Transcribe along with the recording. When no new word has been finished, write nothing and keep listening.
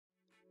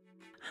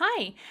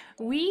Hi,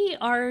 we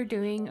are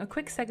doing a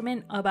quick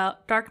segment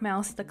about Dark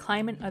Mouse, The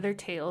Climb and Other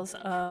Tales,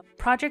 a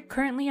project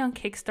currently on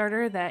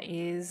Kickstarter that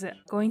is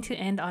going to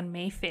end on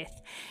May 5th.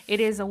 It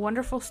is a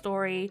wonderful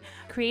story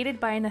created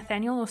by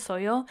Nathaniel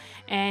Osoyo,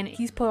 and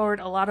he's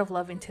poured a lot of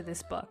love into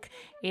this book.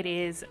 It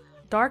is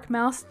Dark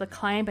Mouse, The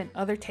Climb and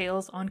Other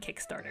Tales on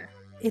Kickstarter.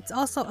 It's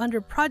also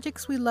under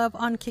Projects We Love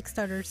on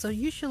Kickstarter, so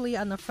usually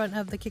on the front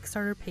of the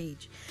Kickstarter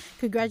page.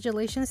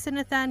 Congratulations to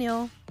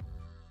Nathaniel.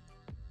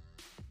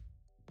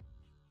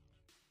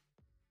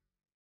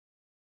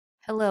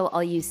 Hello,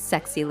 all you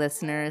sexy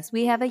listeners.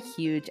 We have a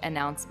huge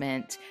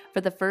announcement.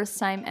 For the first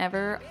time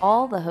ever,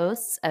 all the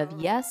hosts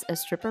of Yes, a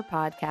Stripper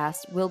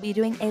podcast will be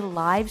doing a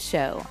live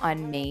show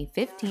on May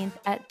 15th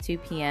at 2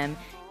 p.m.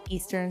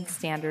 Eastern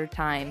Standard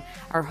Time.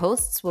 Our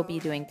hosts will be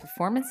doing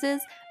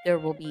performances, there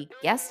will be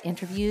guest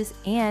interviews,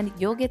 and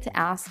you'll get to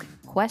ask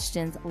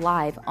questions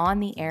live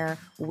on the air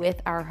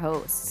with our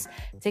hosts.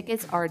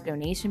 Tickets are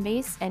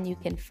donation-based, and you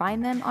can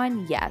find them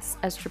on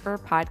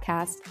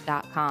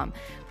yesastripperpodcast.com.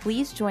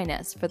 Please join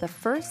us for the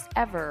first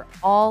ever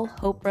All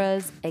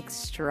Hopras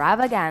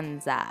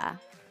extravaganza.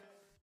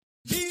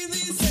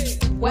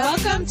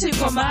 Welcome to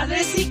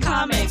Comadres y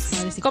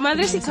Comics.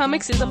 Comadres y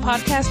Comics is a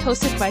podcast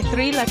hosted by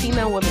three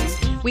Latina women.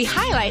 We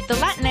highlight the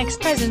Latinx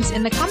presence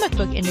in the comic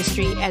book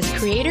industry as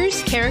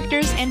creators,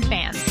 characters, and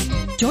fans.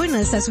 Join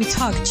us as we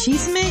talk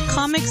chisme,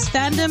 comics,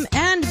 fandom,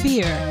 and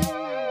beer.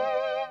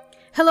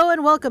 Hello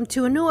and welcome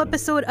to a new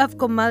episode of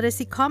Comadres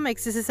y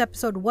Comics. This is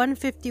episode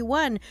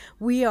 151.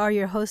 We are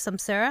your hosts. I'm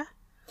Sarah.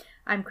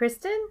 I'm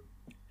Kristen.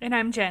 And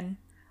I'm Jen.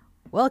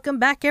 Welcome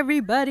back,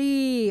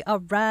 everybody.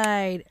 All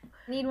right.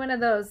 I need one of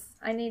those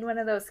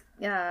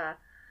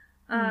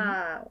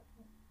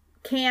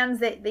cans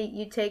that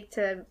you take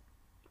to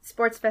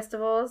sports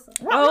festivals.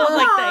 Oh,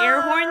 like the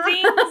air horn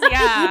things?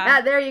 Yeah.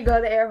 Yeah, there you go,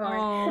 the air horn.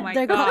 Oh my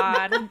They're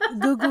God.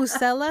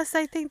 Gugucelas,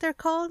 I think they're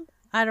called.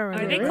 I don't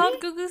remember. Are they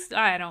called Gugus?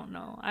 I don't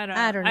know. I don't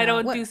know. I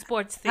don't do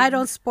sports things. I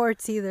don't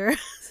sports either.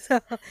 So,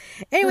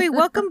 anyway,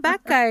 welcome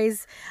back,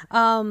 guys.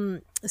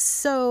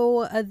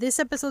 So this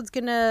episode's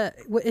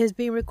is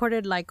being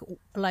recorded like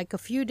a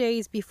few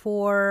days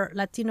before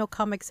Latino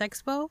Comics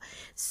Expo.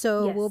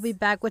 So Yes. we'll be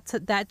back with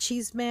that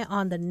chisme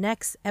on the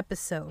next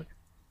episode.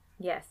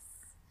 Yes.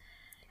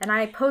 And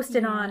I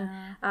posted on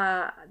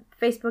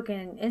Facebook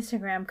and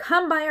Instagram,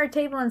 come by our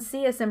table and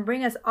see us and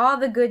bring us all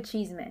the good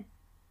chisme.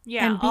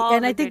 Yeah,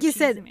 and I think you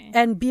said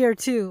and beer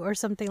too or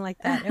something like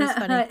that. It was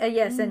funny.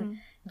 Yes, and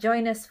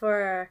join us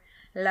for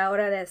La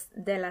Hora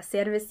de la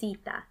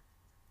Cervecita.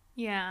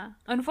 Yeah.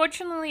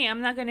 Unfortunately,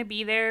 I'm not going to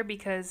be there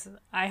because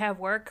I have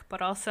work,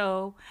 but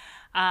also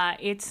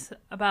it's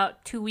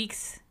about 2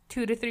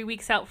 to 3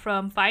 weeks out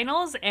from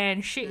finals,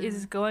 and shit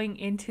is going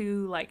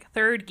into like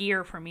third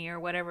gear for me or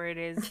whatever it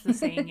is the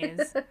saying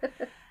is.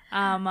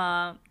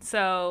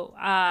 So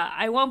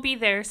I won't be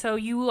there. So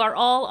you are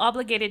all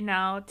obligated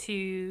now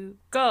to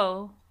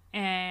go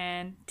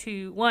and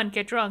to, 1,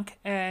 get drunk,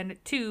 and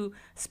 2,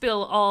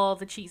 spill all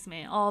the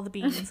chisme, all the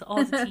beans,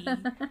 all the tea,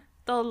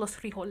 todos los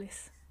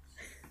frijoles.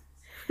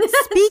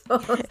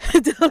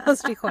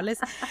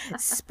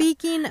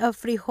 Speaking of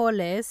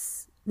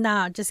frijoles,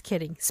 nah, just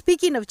kidding.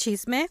 Speaking of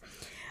chisme,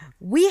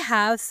 we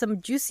have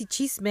some juicy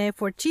chisme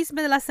for Chisme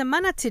de la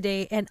Semana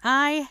today, and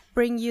I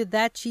bring you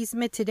that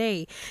chisme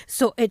today.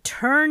 So it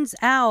turns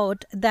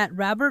out that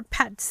Robert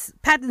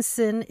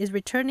Pattinson is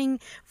returning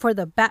for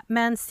the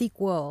Batman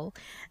sequel.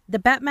 The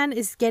Batman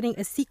is getting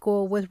a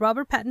sequel with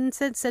Robert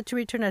Pattinson set to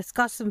return as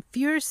Gotham's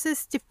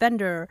fiercest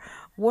defender.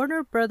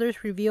 Warner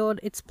Brothers revealed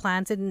its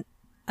plans in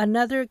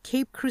another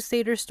Cape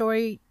Crusader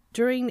story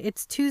during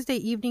its Tuesday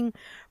evening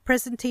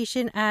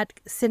presentation at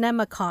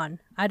CinemaCon.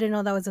 I didn't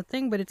know that was a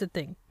thing, but it's a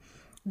thing.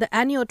 The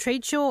annual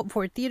trade show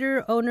for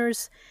theater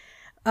owners.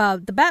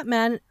 The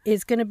Batman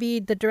is going to be,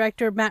 the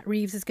director, Matt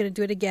Reeves, is going to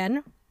do it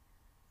again.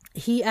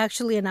 He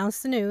actually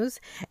announced the news,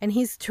 and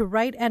he's to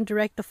write and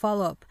direct the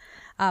follow-up.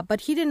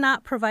 But he did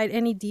not provide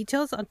any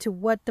details onto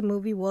what the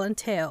movie will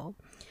entail.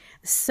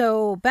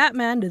 So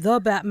The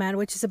Batman,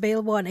 which is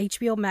available on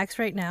HBO Max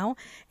right now,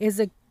 is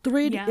a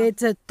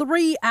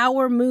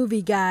 3-hour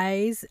movie,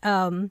 guys.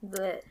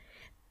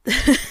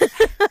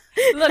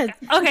 Look,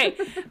 okay,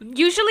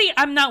 usually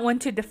I'm not one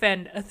to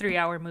defend a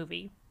 3-hour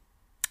movie.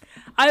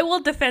 I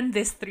will defend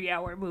this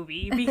 3-hour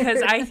movie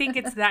because I think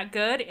it's that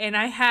good, and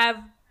I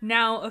have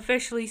now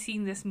officially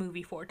seen this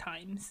movie 4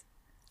 times.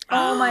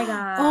 Oh my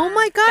God. Oh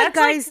my God, That's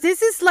guys. like-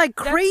 this is like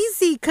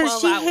crazy because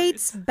 12 she hours.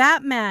 hates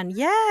Batman.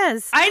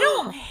 Yes. I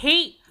don't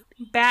hate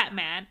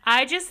Batman.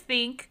 I just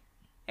think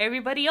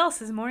everybody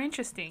else is more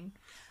interesting.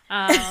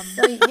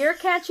 So you're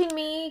catching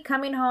me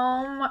coming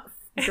home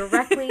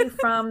directly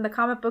from the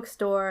comic book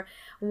store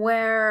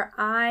where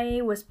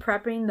I was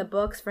prepping the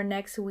books for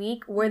next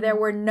week, where there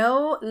were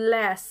no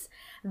less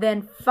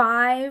than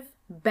 5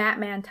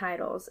 Batman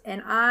titles.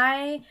 And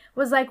I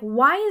was like,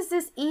 why is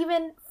this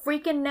even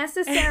freaking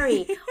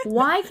necessary?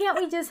 Why can't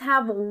we just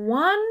have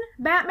one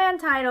Batman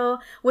title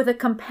with a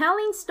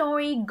compelling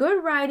story,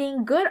 good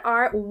writing, good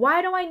art?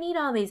 Why do I need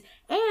all these?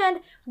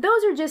 And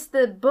those are just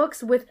the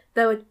books with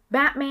the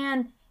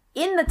Batman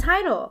in the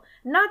title.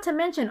 Not to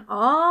mention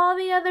all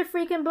the other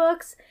freaking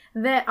books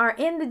that are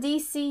in the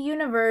DC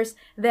universe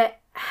that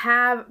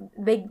have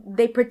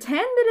they pretend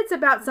that it's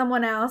about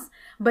someone else,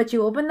 but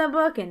you open the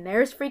book and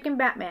there's freaking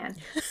Batman.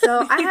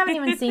 So I haven't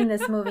even seen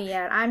this movie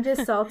yet. I'm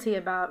just salty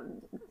about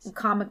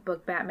comic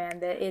book Batman,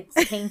 that it's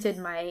tainted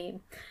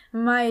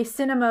my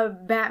cinema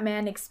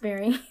Batman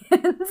experience.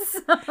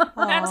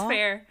 That's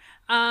fair.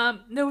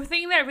 The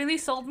thing that really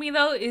sold me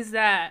though is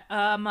that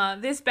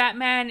this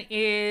Batman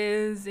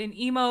is an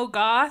emo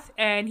goth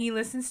and he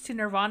listens to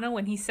Nirvana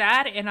when he's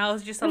sad, and I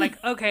was just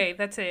like, okay,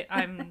 that's it.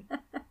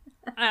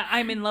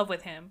 I'm in love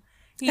with him.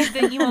 He's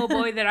the emo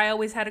boy that I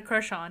always had a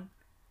crush on.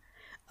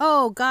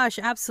 Oh gosh,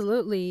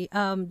 absolutely.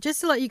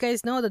 Just to let you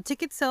guys know, the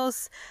ticket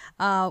sales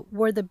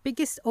were the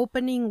biggest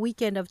opening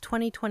weekend of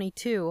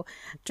 2022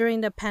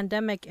 during the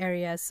pandemic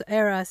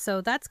era.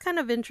 So that's kind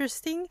of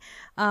interesting.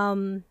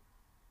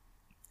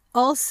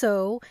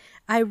 Also,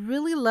 I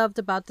really loved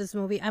about this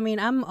movie. I mean,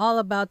 I'm all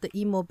about the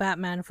emo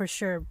Batman for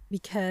sure,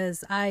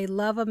 because I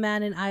love a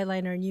man in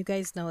eyeliner, and you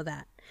guys know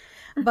that.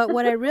 But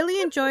what I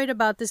really enjoyed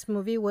about this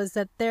movie was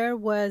that there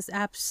was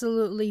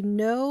absolutely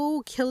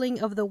no killing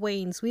of the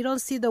Waynes. We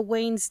don't see the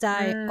Waynes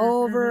die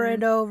over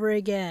and over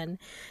again.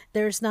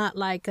 There's not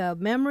like a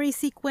memory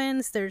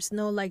sequence. There's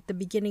no like the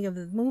beginning of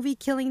the movie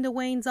killing the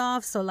Waynes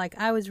off. So like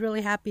I was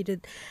really happy to...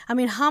 I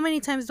mean, how many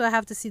times do I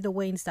have to see the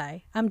Waynes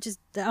die?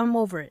 I'm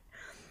over it.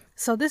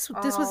 So this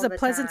was a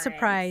pleasant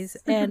surprise.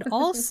 And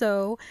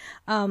also,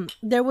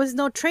 there was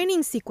no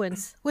training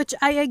sequence, which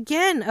I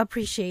again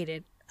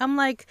appreciated. I'm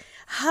like,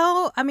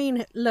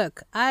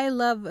 look, I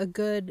love a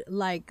good,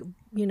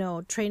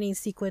 training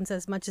sequence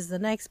as much as the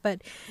next,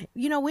 but,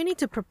 we need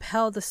to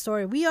propel the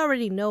story. We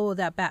already know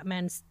that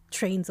Batman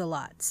trains a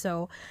lot.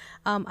 So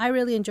I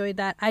really enjoyed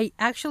that. I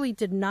actually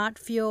did not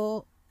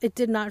feel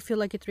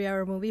like a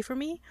 3-hour movie for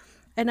me.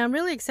 And I'm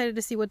really excited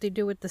to see what they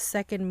do with the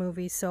second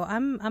movie. So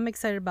I'm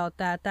excited about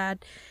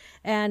that.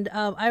 And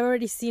I've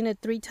already seen it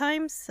 3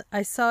 times.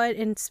 I saw it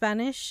in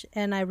Spanish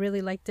and I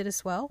really liked it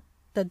as well.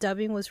 The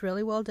dubbing was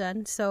really well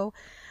done. So,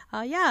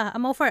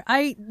 I'm all for it.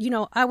 I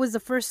was the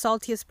first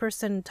saltiest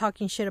person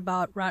talking shit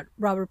about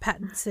Robert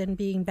Pattinson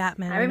being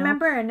Batman. I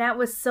remember, and that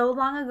was so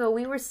long ago.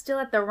 We were still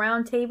at the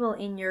round table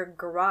in your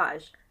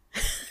garage.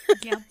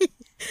 Yeah.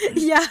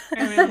 Yeah.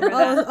 I remember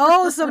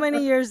that. So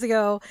many years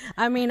ago.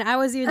 I mean, I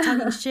was even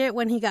talking shit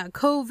when he got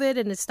COVID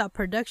and it stopped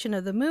production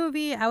of the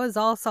movie. I was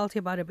all salty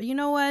about it. But you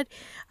know what?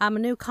 I'm a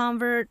new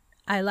convert.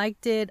 I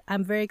liked it.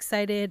 I'm very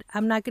excited.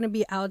 I'm not going to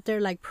be out there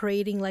like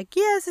parading like,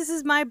 yes, this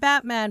is my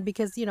Batman,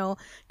 because,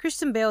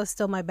 Christian Bale is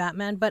still my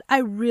Batman. But I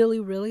really,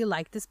 really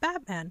like this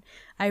Batman.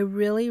 I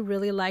really,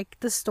 really like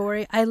the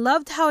story. I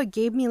loved how it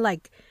gave me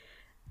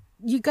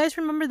you guys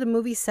remember the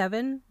movie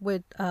Seven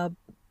with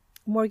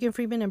Morgan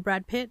Freeman and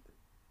Brad Pitt?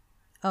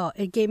 Oh,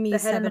 it gave me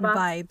Seven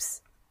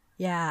vibes.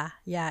 Yeah,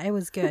 it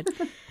was good.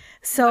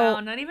 So wow,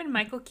 not even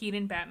Michael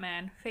Keaton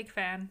Batman. Fake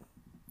fan.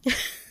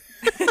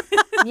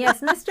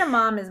 Yes, Mr.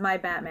 Mom is my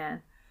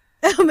Batman.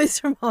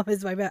 Mr. Mom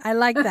is my Batman. I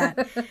like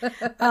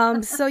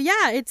that. So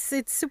yeah, it's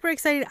super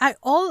exciting.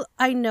 All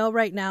I know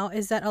right now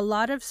is that a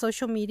lot of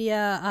social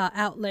media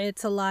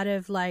outlets, a lot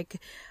of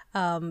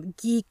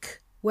geek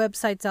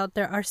websites out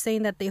there are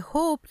saying that they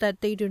hope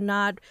that they do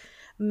not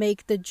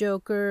make the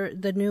Joker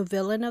the new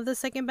villain of the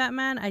second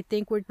Batman. I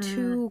think we're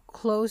too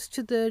close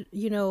to the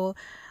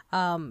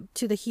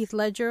to the Heath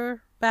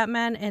Ledger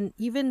Batman, and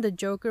even the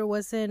Joker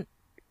wasn't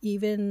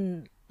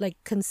even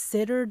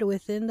considered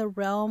within the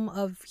realm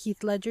of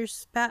Heath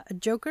Ledger's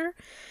Joker.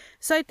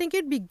 So I think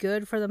it'd be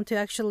good for them to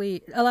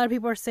actually, a lot of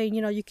people are saying,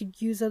 you could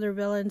use other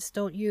villains,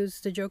 don't use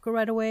the Joker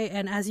right away.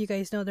 And as you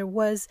guys know, there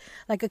was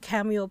a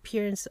cameo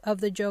appearance of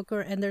the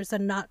Joker, and there's a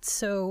not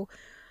so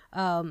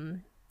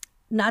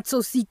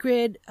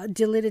secret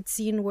deleted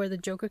scene where the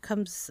Joker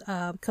comes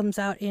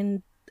out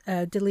in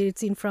a deleted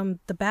scene from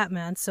the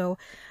Batman. So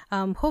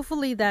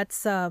hopefully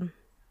that's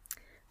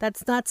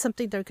not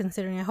something they're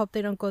considering. I hope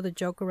they don't go the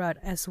Joker route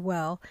as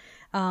well.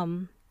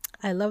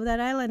 I love that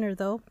eyeliner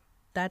though.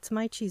 That's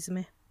my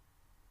chisme.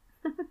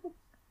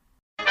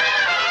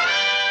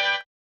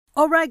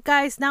 All right,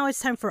 guys, now it's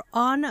time for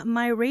On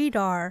My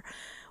Radar.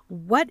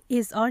 What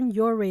is on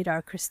your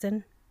radar,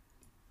 Kristen?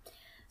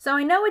 So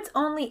I know it's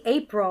only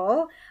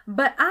April,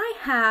 but I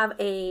have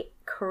a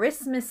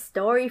Christmas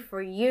story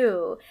for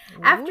you.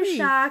 Ooh.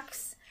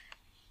 Aftershocks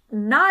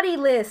Naughty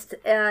List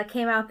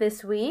came out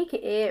this week.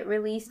 It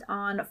released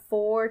on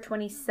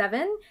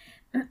 4/27,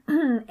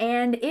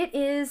 and it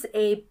is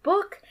a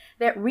book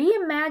that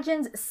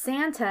reimagines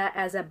Santa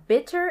as a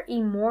bitter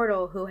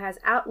immortal who has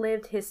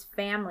outlived his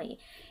family,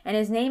 and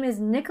his name is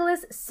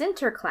Nicholas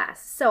Sinterklaas.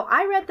 So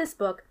I read this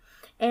book,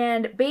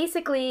 and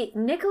basically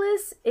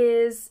Nicholas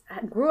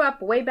grew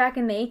up way back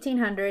in the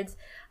 1800s,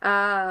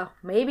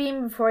 maybe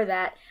even before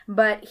that,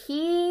 but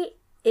he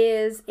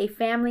is a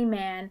family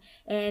man,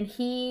 and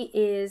he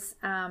is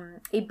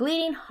a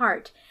bleeding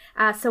heart.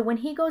 So when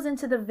he goes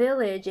into the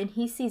village and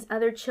he sees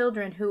other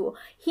children who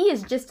he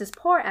is just as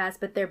poor as,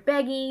 but they're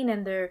begging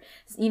and they're,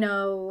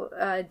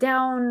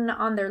 down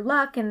on their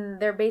luck, and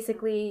they're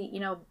basically,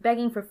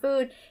 begging for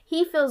food,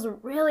 he feels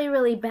really,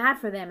 really bad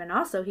for them. And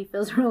also he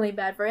feels really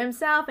bad for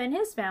himself and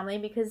his family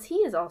because he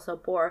is also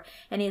poor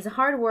and he's a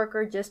hard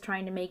worker just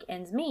trying to make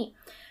ends meet.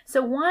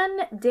 So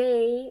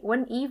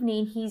one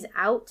evening, he's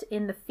out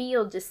in the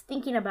field just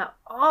thinking about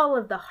all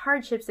of the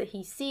hardships that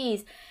he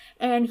sees.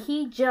 And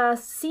he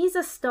just sees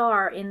a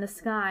star in the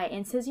sky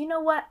and says, you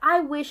know what? I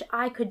wish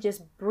I could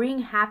just bring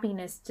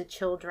happiness to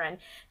children.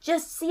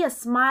 Just see a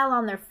smile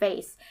on their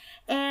face.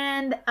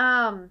 And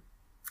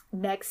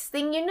next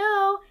thing you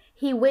know,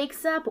 he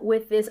wakes up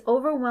with this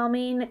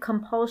overwhelming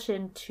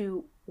compulsion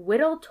to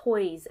whittle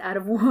toys out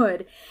of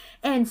wood,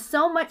 and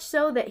so much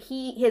so that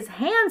his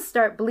hands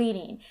start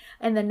bleeding,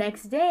 and the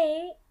next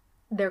day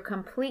they're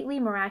completely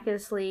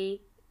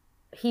miraculously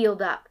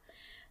healed up.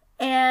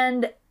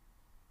 And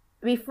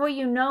before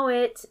you know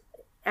it,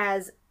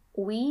 as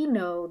we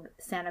know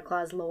Santa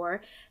Claus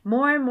lore,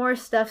 more and more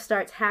stuff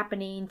starts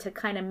happening to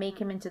kind of make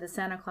him into the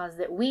Santa Claus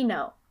that we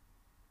know.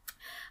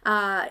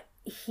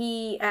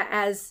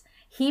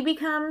 He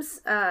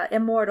becomes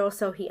immortal,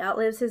 so he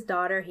outlives his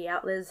daughter, he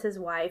outlives his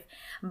wife,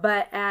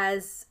 but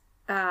as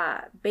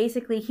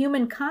basically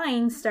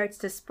humankind starts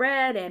to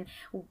spread and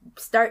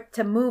start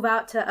to move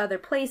out to other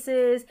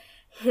places,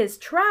 his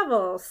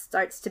travel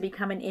starts to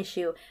become an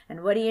issue.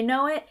 And what do you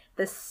know it?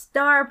 The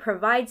star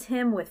provides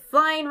him with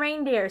flying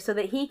reindeer so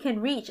that he can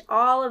reach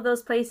all of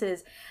those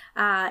places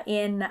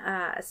in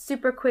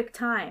super quick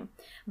time.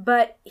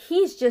 But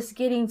he's just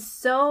getting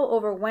so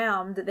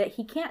overwhelmed that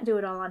he can't do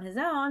it all on his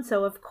own.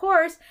 So of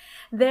course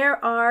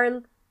there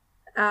are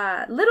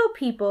little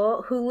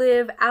people who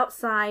live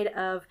outside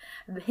of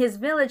his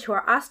village who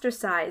are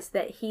ostracized,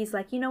 that he's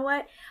like, you know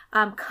what,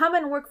 come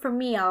and work for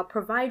me, I'll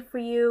provide for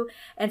you.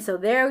 And so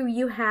there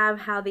you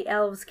have how the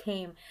elves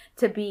came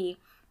to be.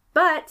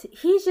 But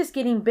he's just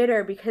getting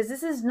bitter because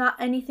this is not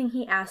anything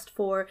he asked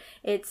for.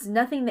 It's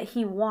nothing that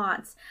he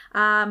wants.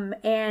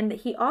 And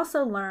he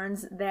also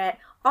learns that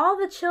all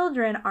the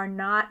children are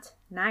not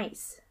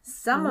nice.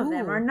 Some of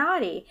them are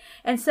naughty.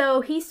 And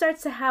so he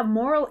starts to have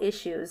moral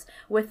issues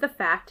with the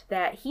fact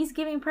that he's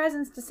giving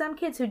presents to some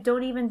kids who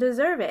don't even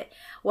deserve it.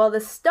 Well, the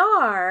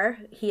star,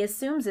 he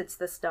assumes it's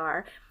the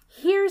star,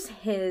 hears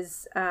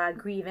his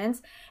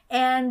grievance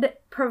and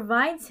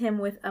provides him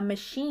with a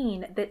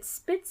machine that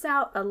spits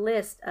out a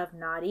list of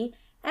naughty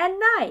and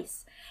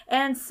nice.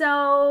 And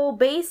so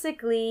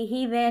basically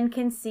he then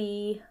can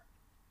see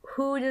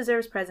who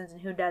deserves presents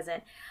and who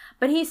doesn't.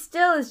 But he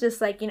still is just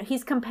like,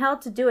 he's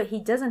compelled to do it. He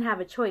doesn't have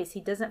a choice.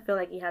 He doesn't feel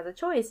like he has a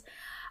choice.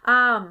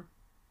 And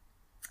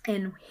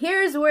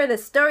here's where the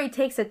story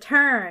takes a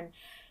turn.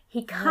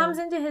 He comes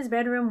into his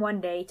bedroom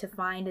one day to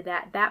find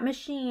that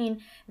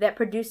machine that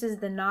produces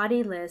the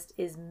naughty list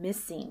is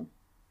missing.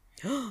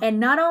 And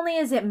not only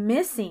is it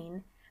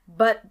missing,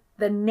 but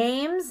the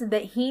names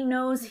that he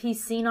knows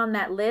he's seen on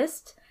that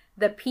list,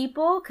 the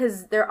people,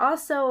 because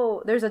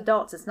there's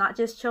adults, it's not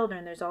just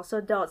children, there's also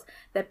adults.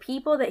 The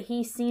people that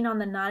he's seen on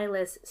the naughty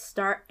list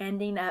start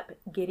ending up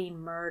getting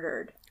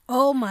murdered.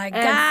 Oh my gosh.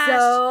 And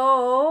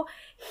so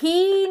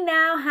he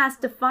now has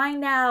to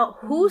find out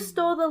who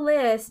stole the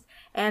list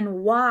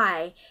and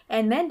why,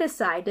 and then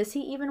decide, does he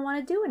even want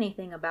to do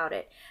anything about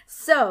it?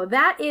 So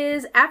that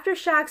is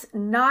Aftershocks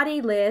Naughty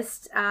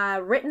List,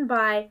 written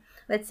by,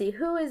 let's see,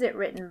 who is it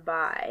written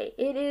by?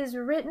 It is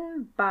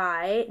written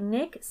by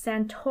Nick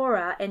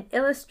Santora and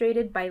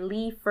illustrated by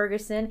Lee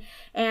Ferguson,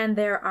 and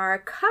there are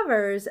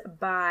covers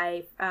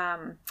by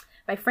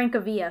Frank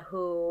Avia,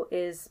 who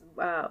is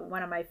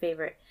one of my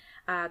favorite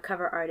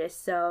cover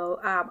artists. So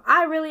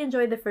I really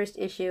enjoyed the first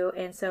issue,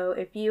 and so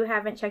if you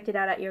haven't checked it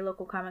out at your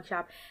local comic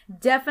shop,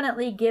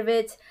 definitely give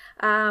it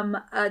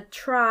a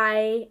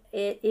try.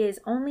 It is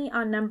only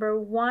on number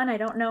 1. I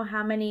don't know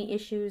how many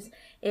issues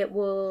it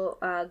will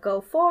go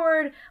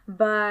forward,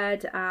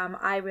 but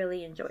I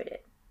really enjoyed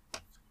it.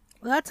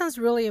 Well, that sounds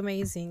really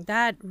amazing.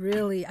 That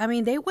really, I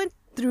mean, they went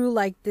through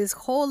like this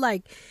whole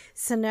like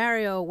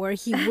scenario where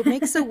he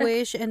makes a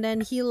wish and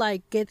then he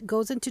like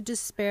goes into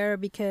despair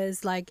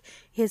because like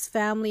his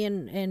family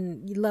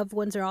and loved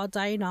ones are all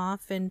dying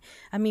off. And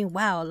I mean,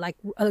 wow, like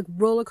a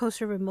roller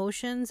coaster of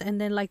emotions,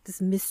 and then like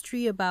this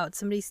mystery about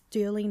somebody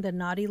stealing the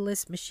naughty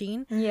list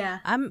machine. Yeah,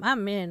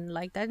 I'm in.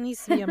 Like that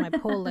needs to be on my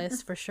pull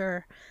list for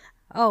sure.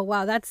 Oh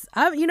wow, that's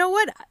you know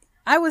what,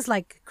 I was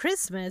like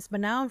Christmas, but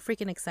now I'm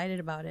freaking excited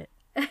about it.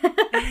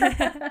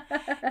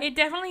 It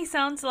definitely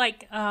sounds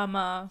like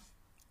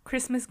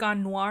Christmas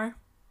Gone Noir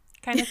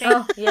kind of thing.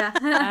 Oh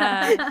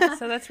yeah.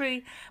 So that's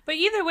really, but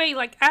either way,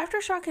 like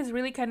Aftershock has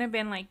really kind of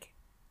been like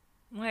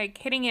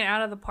hitting it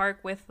out of the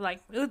park with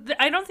like,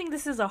 I don't think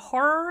this is a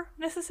horror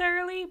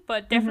necessarily,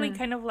 but definitely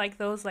kind of like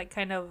those like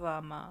kind of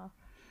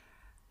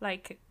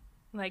like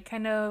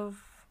kind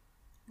of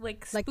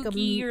like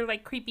spooky or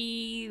like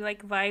creepy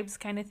like vibes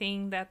kind of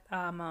thing that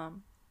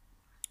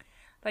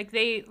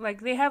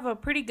they have a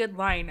pretty good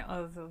line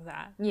of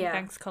that. Yeah.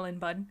 Thanks, Cullen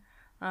Bunn.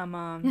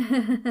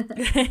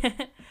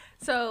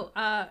 So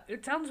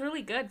it sounds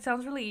really good. It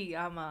sounds really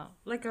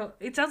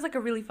it sounds like a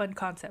really fun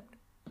concept.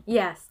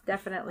 Yes,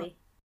 definitely.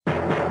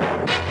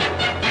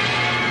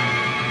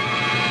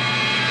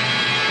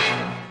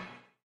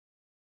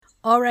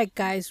 All right,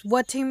 guys,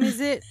 what time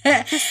is it,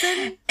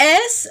 Kristen?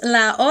 Es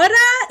la hora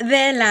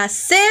de la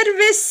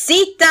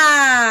cervecita.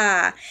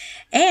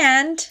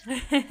 And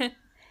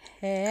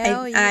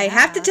Hell yeah. I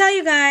have to tell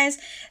you guys,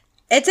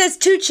 it says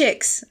 2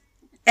 chicks.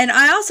 And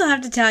I also have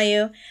to tell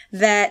you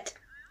that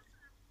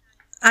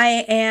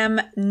I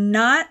am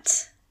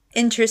not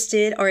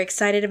interested or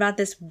excited about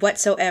this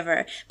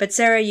whatsoever. But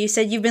Sarah, you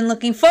said you've been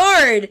looking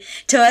forward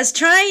to us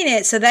trying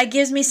it, so that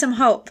gives me some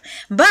hope.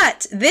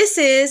 But this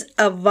is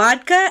a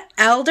vodka,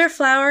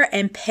 elderflower,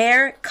 and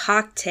pear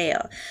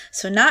cocktail.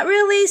 So not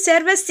really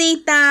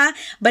cervecita,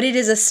 but it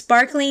is a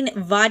sparkling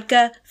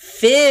vodka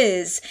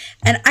fizz.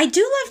 And I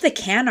do love the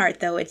can art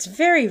though. It's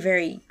very,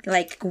 very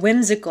like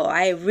whimsical.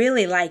 I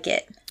really like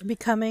it.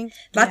 Becoming.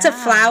 Lots of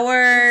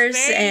flowers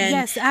and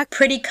Yes,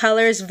 pretty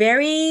colors.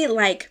 Very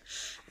like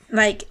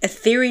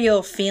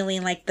ethereal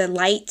feeling, like the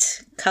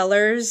light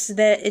colors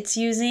that it's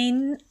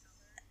using.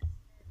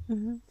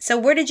 So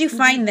where did you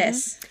find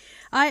this?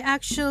 I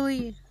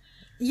actually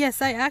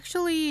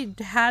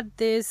had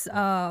this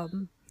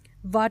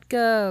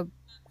vodka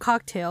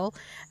cocktail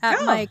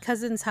at my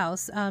cousin's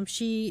house.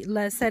 She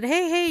said,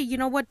 hey, you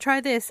know what,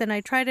 try this. And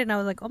I tried it and I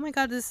was like, oh my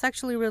god, this is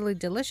actually really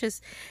delicious.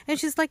 And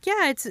she's like,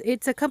 yeah,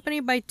 it's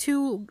accompanied by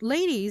 2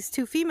 ladies,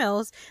 2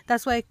 females,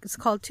 that's why it's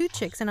called 2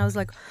 chicks. And I was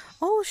like,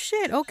 oh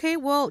shit, okay,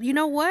 well, you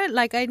know what,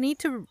 like I need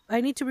to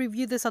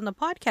review this on the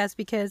podcast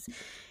because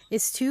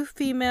it's 2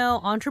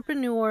 female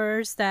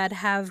entrepreneurs that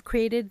have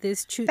created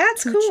this two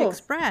chicks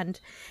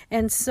brand.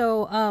 And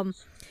so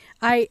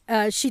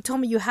she told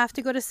me you have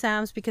to go to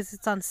Sam's because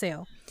it's on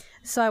sale.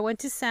 So I went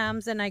to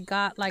Sam's and I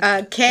got like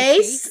a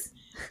case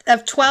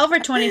of 12 or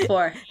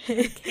 24.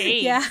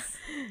 Yeah.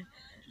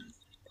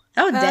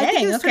 Oh dang! I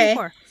think it was okay.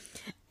 24.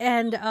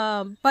 And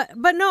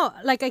but no,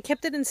 like I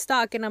kept it in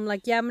stock, and I'm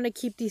like, yeah, I'm gonna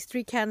keep these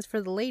 3 cans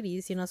for the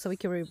ladies, you know, so we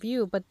can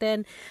review. But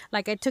then,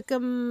 like, I took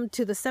them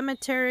to the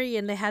cemetery,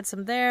 and they had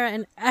some there,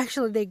 and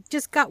actually they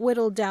just got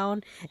whittled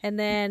down. And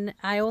then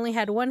I only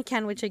had 1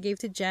 can, which I gave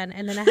to Jen,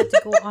 and then I had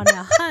to go on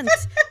a hunt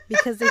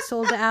because they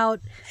sold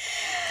out.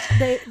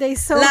 They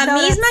sold out. La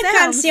misma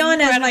canción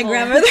as my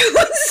grandmother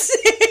would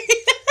sing.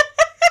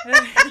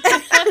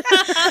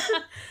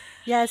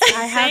 Yes,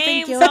 I have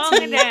been Same song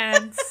and guilty.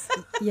 dance.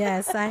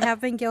 Yes, I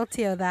have been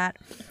guilty of that.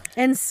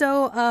 And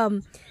so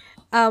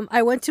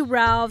I went to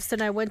Ralph's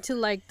and I went to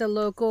like the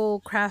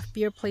local craft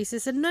beer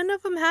places and none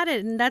of them had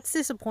it, and that's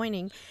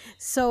disappointing.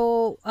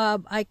 So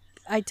I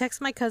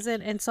text my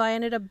cousin, and so I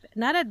ended up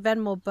not at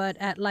Venmo but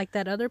at like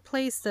that other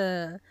place,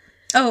 the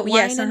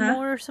Wine and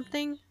More or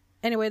something.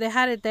 Anyway, they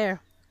had it there.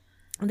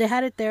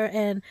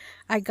 And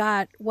I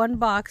got 1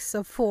 box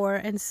of 4,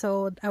 and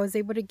so I was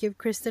able to give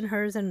Kristen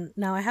hers, and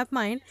now I have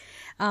mine.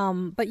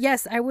 But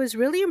yes, I was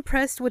really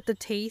impressed with the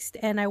taste,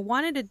 and I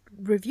wanted to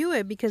review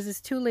it because it's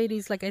 2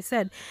 ladies, like I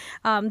said.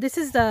 This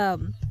is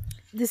the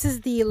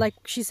like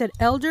she said,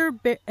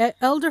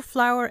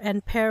 elderflower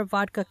and pear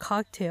vodka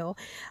cocktail.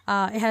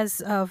 It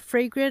has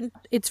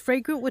it's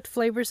fragrant with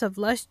flavors of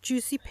lush,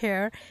 juicy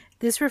pear.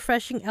 This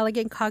refreshing,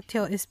 elegant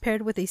cocktail is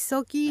paired with a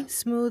silky,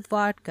 smooth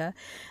vodka.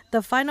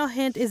 The final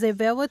hint is a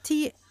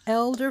velvety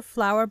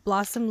elderflower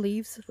blossom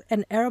leaves,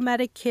 an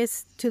aromatic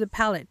kiss to the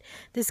palate.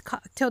 This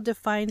cocktail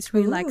defines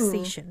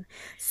relaxation.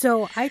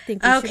 So I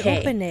think we should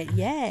open it.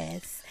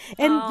 Yes.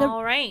 And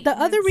the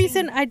other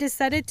reason I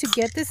decided to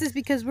get this is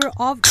because we're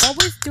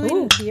always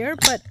doing beer,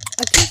 but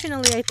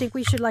occasionally I think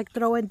we should like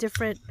throw in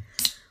different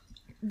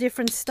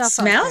stuff.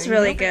 Smells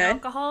really good.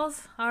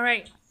 Alcohols. All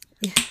right.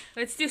 Yeah.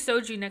 Let's do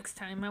soju next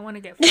time. I want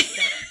to get fucked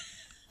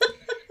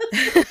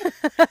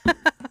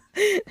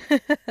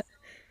up.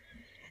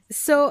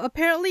 So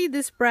apparently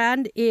this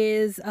brand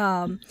is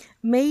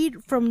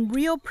made from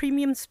real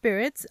premium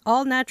spirits,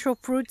 all natural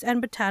fruits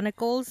and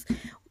botanicals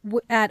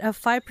at a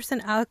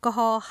 5%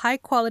 alcohol, high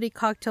quality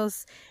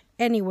cocktails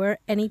anywhere,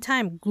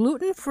 anytime,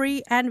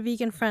 gluten-free and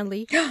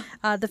vegan-friendly.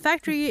 The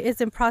factory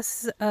is in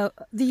process of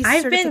these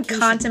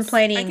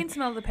certifications. I can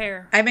smell the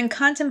pear. I've been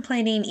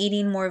contemplating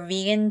eating more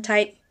vegan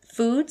type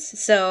foods,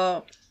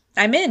 so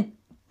I'm in.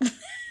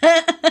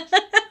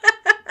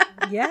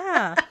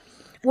 Yeah.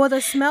 Well, the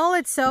smell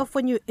itself,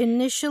 when you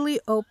initially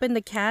open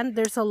the can,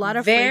 there's a lot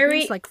of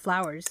fragrance, like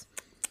flowers.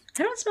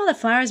 I don't smell the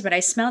flowers, but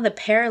I smell the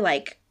pear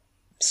like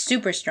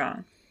super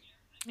strong.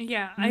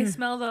 Yeah, I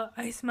smell the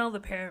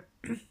pear.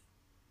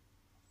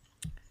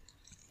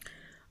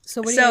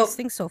 So what do you guys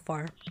think so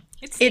far?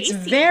 It's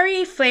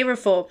very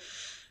flavorful.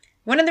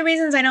 One of the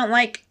reasons I don't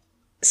like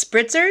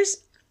spritzers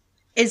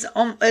is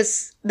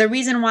the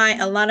reason why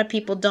a lot of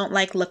people don't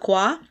like La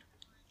Croix.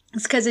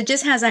 It's because it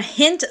just has a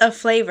hint of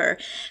flavor.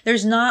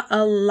 There's not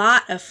a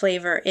lot of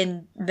flavor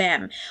in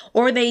them.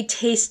 Or they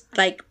taste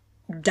like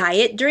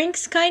diet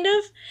drinks kind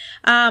of.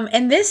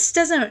 And this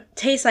doesn't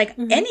taste like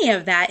any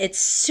of that. It's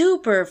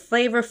super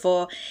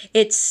flavorful.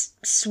 It's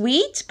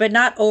sweet, but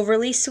not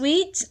overly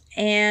sweet.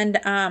 And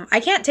I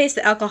can't taste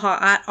the alcohol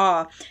at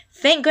all.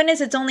 Thank goodness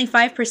it's only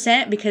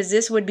 5% because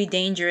this would be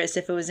dangerous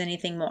if it was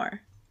anything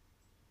more.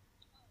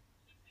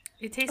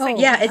 It tastes like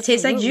Yeah, it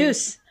tastes like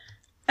juice.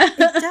 It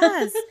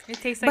does. it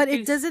tastes like But juice.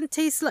 it doesn't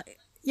taste like,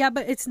 yeah,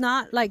 but it's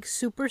not like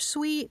super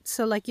sweet.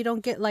 So like you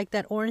don't get like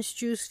that orange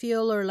juice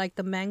feel or like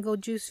the mango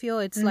juice feel.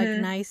 It's like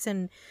nice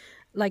and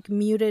like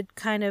muted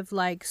kind of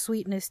like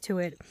sweetness to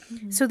it.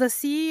 So the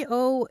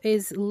CEO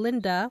is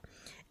Linda,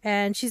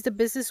 and she's the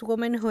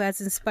businesswoman who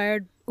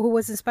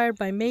was inspired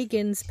by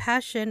Megan's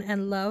passion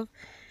and love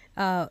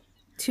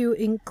to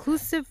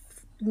inclusive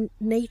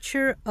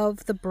nature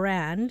of the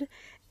brand.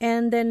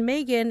 And then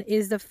Megan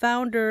is the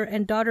founder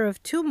and daughter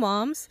of 2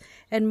 moms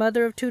and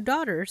mother of 2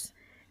 daughters,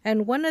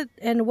 and one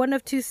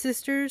of 2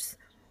 sisters,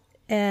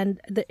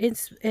 and the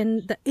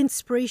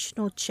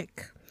inspirational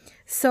chick.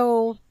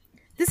 So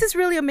this is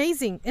really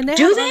amazing, and they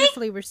have other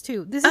flavors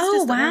too. This is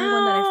just the only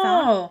one that I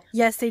found.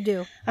 Yes, they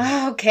do.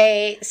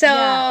 Okay, so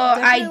Yeah,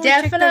 I check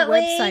their definitely,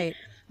 website.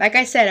 like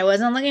I said, I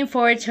wasn't looking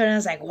forward to it. I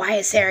was like, why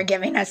is Sarah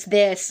giving us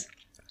this?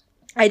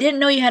 I didn't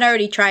know you had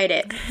already tried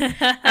it.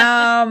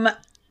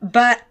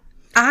 But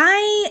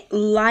I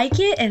like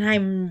it, and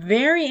I'm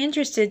very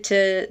interested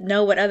to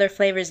know what other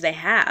flavors they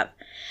have.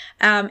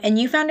 And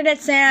you found it at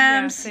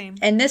Sam's, same.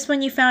 and this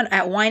one you found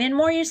at Wine and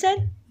More, you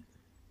said?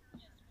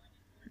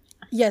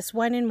 Yes,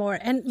 Wine and More.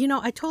 And, you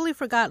know, I totally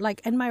forgot,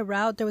 like, in my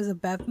route, there was a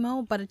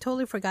Bevmo, but I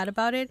totally forgot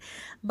about it.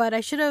 But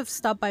I should have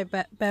stopped by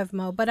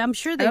Bevmo, but I'm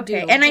sure they do.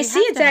 And I They see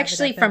have it's to have it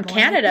actually at from Bevmo.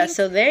 Canada,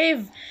 so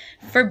they've,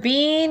 for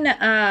being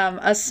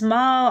a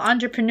small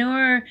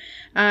entrepreneur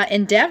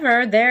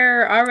endeavor,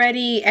 they're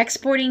already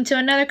exporting to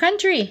another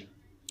country.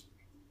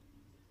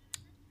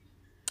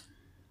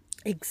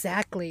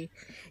 Exactly.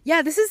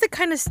 Yeah, this is the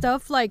kind of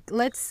stuff, like,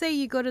 let's say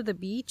you go to the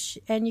beach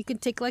and you can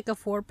take like a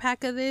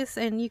 4-pack of this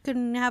and you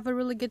can have a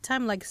really good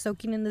time, like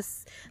soaking in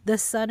the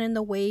sun and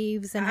the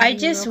waves. And I having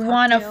your just little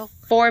want a cocktail.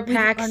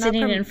 4-pack are not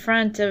sitting in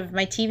front of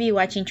my TV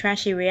watching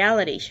trashy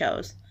reality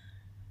shows.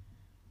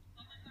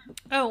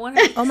 Oh,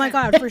 100%. Oh my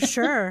God, for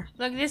sure.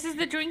 Like, this is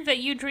the drink that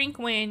you drink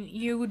when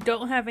you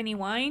don't have any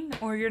wine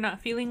or you're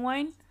not feeling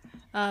wine,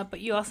 but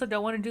you also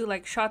don't want to do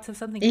like shots of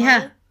something.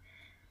 Yeah.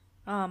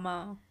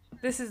 harder.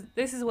 This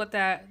is what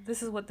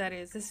that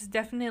is. This is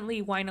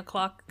definitely wine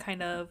o'clock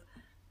kind of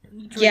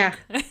drink. Yeah.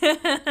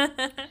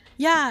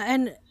 Yeah,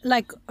 and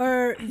like,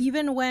 or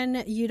even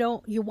when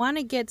you want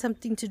to get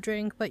something to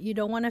drink, but you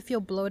don't want to feel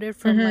bloated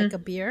from like a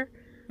beer,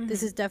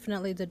 this is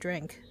definitely the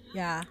drink.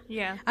 Yeah.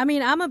 Yeah. I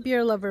mean, I'm a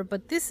beer lover,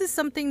 but this is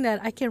something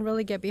that I can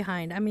really get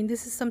behind. I mean,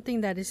 this is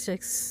something that is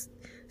just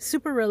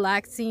super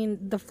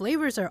relaxing. The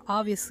flavors are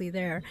obviously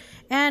there.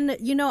 And,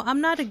 you know, I'm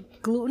not a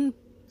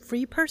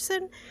gluten-free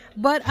person,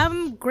 but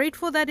I'm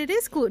grateful that it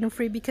is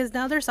gluten-free because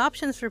now there's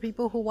options for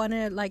people who want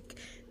to, like,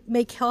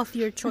 make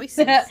healthier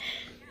choices.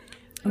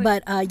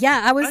 But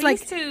yeah, I was I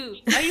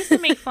used to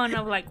make fun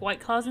of like White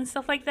Claws and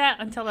stuff like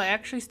that until I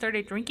actually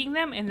started drinking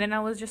them, and then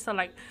I was just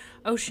like,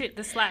 oh shit,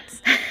 this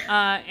slaps.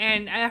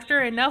 And after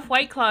enough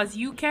White Claws,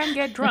 you can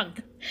get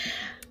drunk.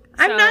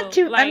 I'm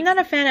like, not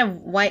a fan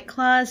of White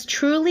Claws.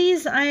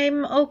 Trulies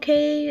I'm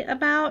okay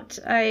about.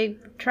 I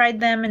tried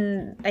them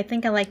and I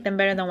think I like them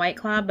better than White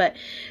Claw, but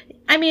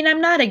I mean,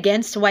 I'm not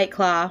against White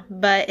Claw,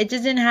 but it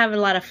just didn't have a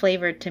lot of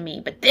flavor to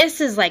me. But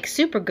this is like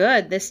super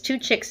good. This Two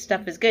Chicks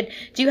stuff is good.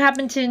 Do you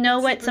happen to know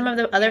what some of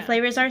the other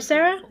flavors are,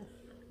 Sarah?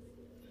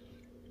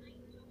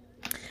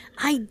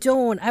 I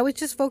don't. I was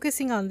just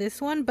focusing on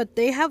this one, but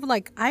they have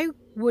like, I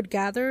would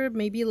gather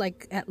maybe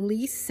like at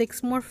least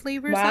 6 more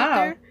flavors out Wow.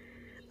 there.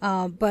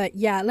 But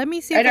yeah, let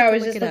me see. I If know. I can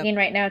was look just it up. looking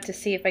right now to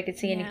see if I could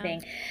see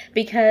anything,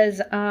 because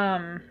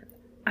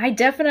I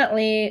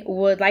definitely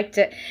would like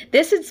to.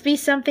 This would be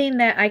something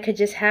that I could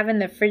just have in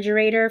the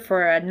refrigerator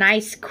for a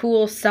nice,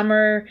 cool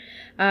summer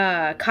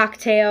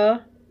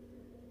cocktail.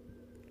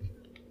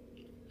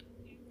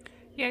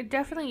 Yeah,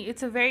 definitely.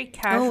 It's a very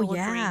casual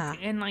yeah.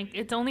 drink, and like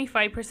it's only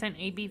 5%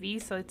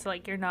 ABV, so it's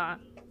like you're not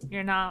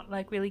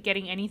like really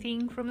getting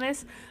anything from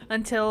this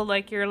until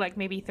like you're like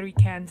maybe 3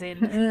 cans in.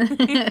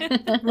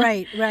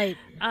 Right.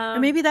 Or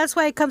maybe that's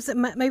why it comes.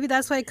 Maybe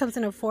that's why it comes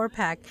in a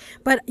 4-pack.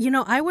 But you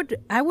know, I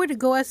would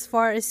go as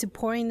far as to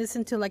pouring this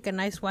into like a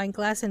nice wine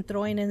glass and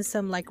throwing in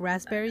some like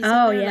raspberries.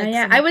 Oh in there, yeah, like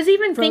yeah. some I was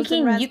even frozen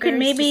thinking you could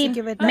raspberries just to maybe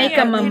give it make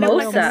that a You know,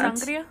 like a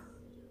mimosa. sangria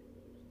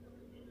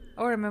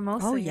or a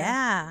mimosa. Oh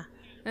yeah.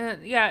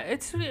 Yeah,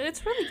 it's really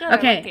good.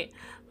 Okay. I like it.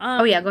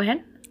 Oh yeah, go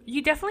ahead.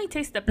 You definitely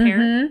taste the pear.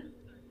 Mm-hmm.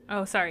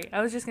 Oh, sorry.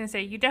 I was just gonna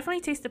say you definitely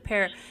taste the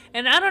pear,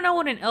 and I don't know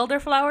what an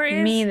elderflower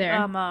is. Me either.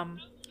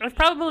 I've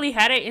probably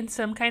had it in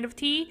some kind of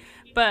tea,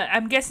 but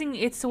I'm guessing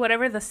it's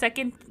whatever the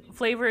second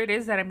flavor it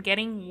is that I'm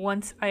getting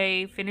once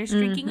I finish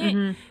drinking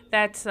it.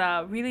 That's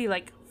really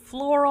like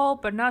floral,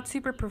 but not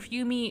super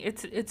perfumey.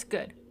 It's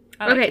good.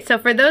 Okay, so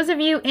for those of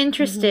you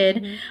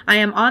interested, I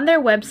am on their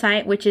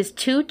website, which is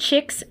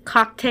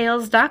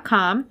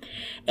twochickscocktails.com,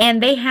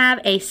 and they have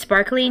a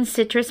sparkling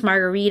citrus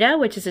margarita,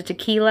 which is a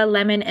tequila,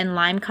 lemon, and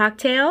lime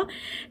cocktail.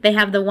 They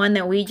have the one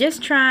that we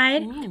just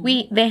tried.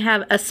 They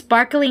have a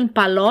sparkling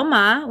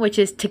paloma, which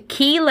is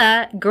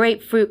tequila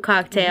grapefruit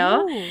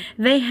cocktail.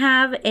 They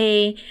have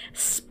a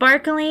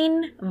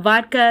sparkling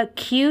vodka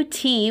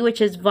QT, which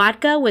is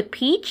vodka with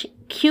peach,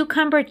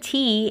 cucumber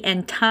tea,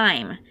 and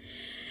thyme.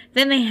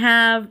 Then they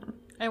have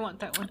I want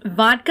that one.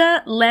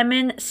 vodka,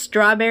 lemon,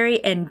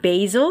 strawberry, and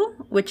basil,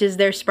 which is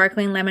their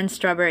sparkling lemon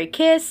strawberry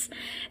kiss.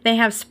 They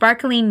have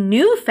sparkling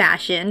new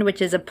fashioned,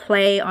 which is a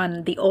play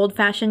on the old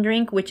fashioned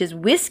drink, which is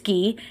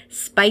whiskey,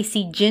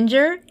 spicy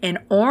ginger, and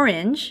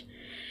orange.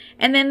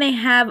 And then they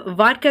have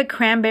vodka,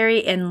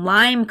 cranberry, and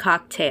lime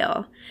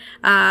cocktail.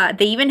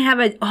 They even have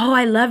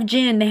I love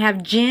gin. They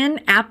have gin,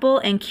 apple,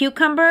 and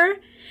cucumber.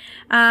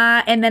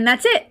 And then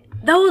that's it.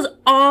 Those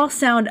all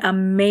sound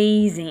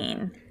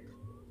amazing.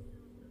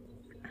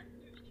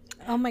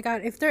 Oh my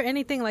god, if they're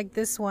anything like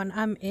this one,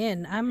 I'm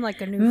in. I'm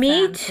like a new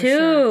Me fan, for too.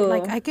 sure.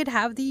 Like I could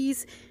have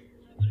these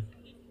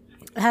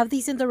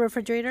in the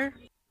refrigerator.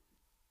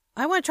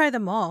 I want to try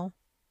them all.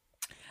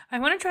 I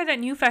want to try that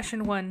new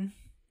fashion one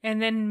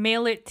and then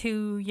mail it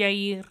to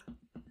Yair.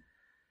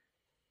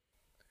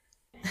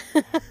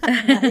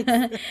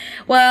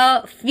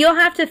 Well, you'll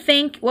have to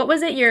thank, what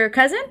was it, your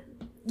cousin?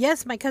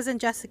 Yes, my cousin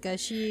Jessica,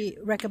 she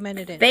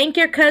recommended it. Thank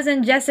your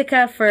cousin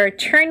Jessica for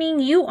turning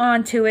you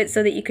on to it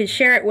so that you could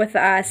share it with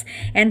us,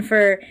 and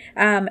for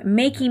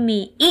making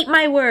me eat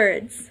my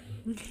words.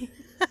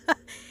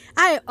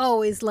 I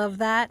always love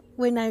that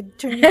when I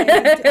turn you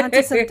guys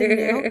onto something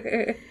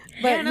new.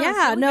 But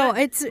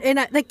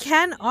the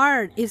can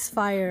art is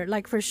fire,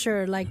 like for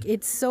sure. Like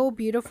it's so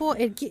beautiful.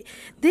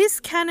 This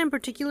can in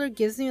particular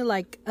gives me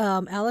like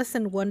Alice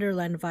in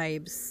Wonderland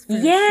vibes.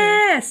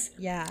 Yes. Sure.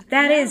 Yeah.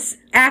 That is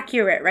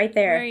accurate right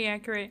there. Very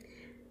accurate.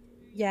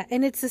 Yeah,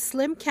 and it's a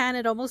slim can.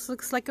 It almost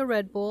looks like a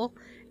Red Bull.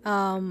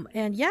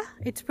 And yeah,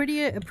 it's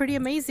pretty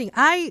amazing.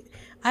 I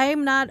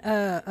am not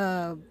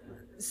a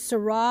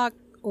Ciroc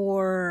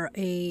or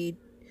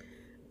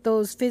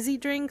those fizzy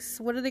drinks.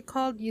 What are they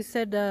called? You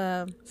said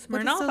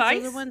Smirnoff Ice.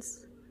 Other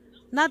ones?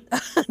 Not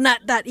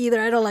that either.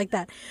 I don't like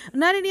that.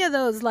 Not any of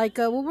those. Like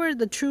what were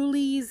the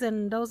Trulies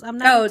and those? I'm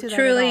not into that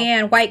Truly at all.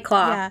 and White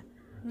Claw. Yeah.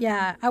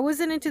 Yeah, I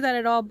wasn't into that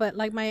at all, but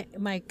like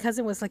my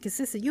cousin was like,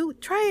 sister, you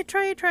try it.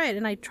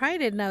 And I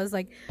tried it and I was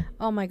like,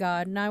 oh my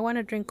God, now I want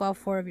to drink all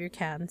 4 of your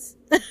cans.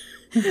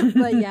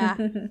 But yeah.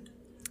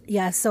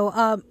 Yeah, so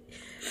I'm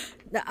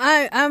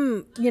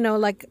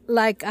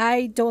like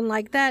I don't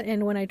like that,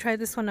 and when I tried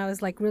this one I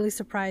was like really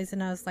surprised,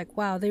 and I was like,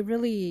 wow, they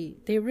really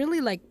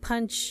like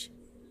punch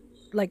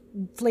like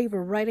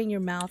flavor right in your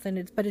mouth, and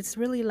it's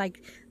really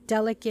like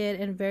delicate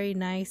and very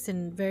nice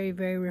and very,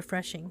 very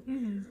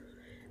refreshing.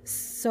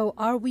 So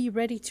are we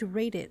ready to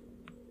rate it?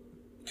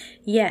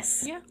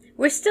 Yes. Yeah.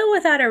 We're still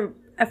without a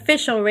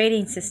official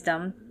rating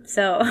system.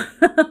 So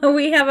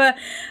we have a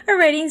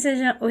rating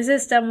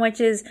system which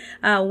is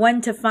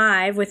 1 to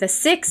 5, with a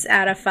 6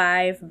 out of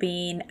 5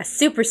 being a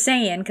Super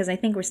Saiyan, because I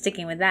think we're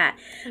sticking with that.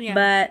 Yeah.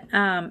 But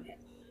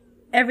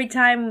every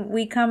time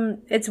we come,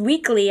 it's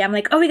weekly. I'm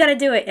like, oh, we got to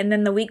do it. And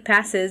then the week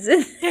passes.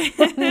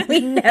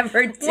 We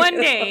never do.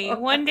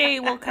 One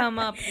day we'll come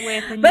up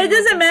with a But it new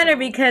doesn't matter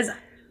episode.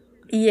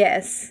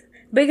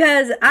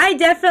 because I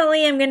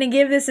definitely am going to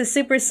give this a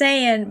Super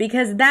Saiyan,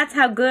 because that's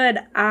how good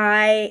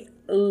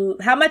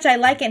how much I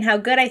like it and how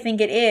good I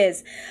think it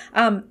is.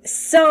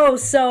 So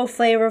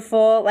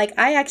flavorful. Like,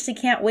 I actually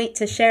can't wait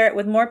to share it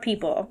with more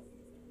people.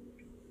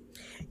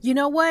 You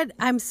know what?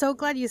 I'm so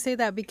glad you say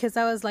that, because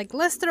I was like,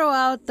 let's throw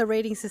out the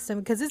rating system,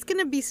 because it's going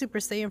to be Super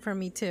Saiyan for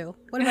me too.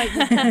 What about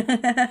you?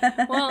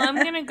 Well, I'm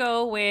going to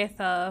go with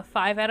 5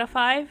 out of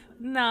 5.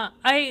 No,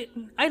 I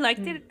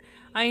liked it.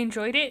 I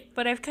enjoyed it,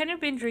 but I've kind of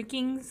been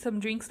drinking some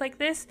drinks like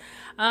this.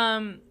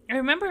 I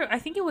remember, I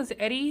think it was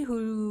Eddie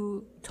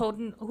who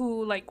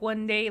like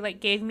one day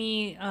like gave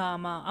me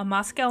a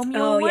Moscow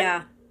Mule one.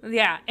 Yeah.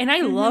 Yeah, and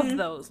I love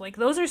those. Like,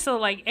 those are so,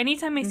 like,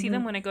 anytime I see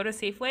them when I go to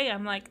Safeway,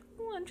 I'm like,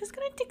 oh, I'm just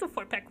gonna take a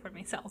 4-pack for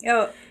myself.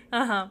 Oh,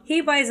 he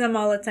buys them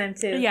all the time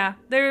too. Yeah,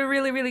 they're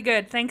really, really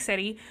good. Thanks,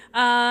 Eddie.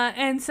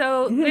 And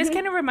so this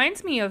kind of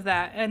reminds me of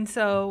that, and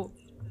so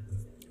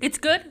it's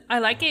good. I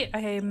like it.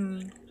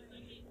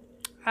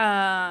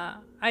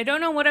 I don't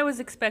know what I was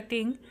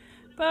expecting,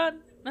 but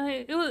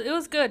it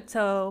was good.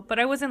 So, but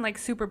I wasn't like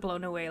super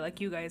blown away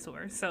like you guys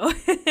were. So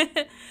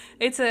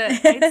it's still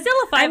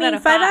a 5 out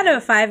of 5. 5 out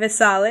of 5 is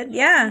solid.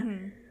 Yeah.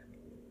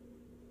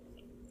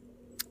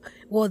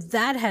 Well,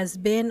 that has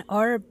been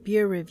our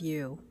beer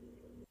review.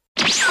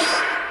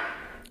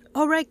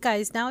 All right,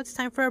 guys, now it's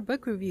time for our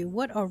book review.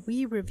 What are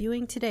we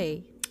reviewing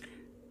today?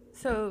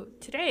 So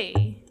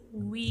today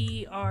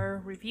we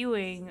are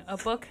reviewing a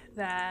book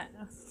that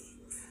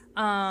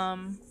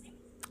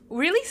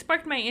really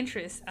sparked my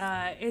interest.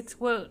 It's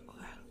what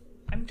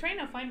I'm trying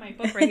to find my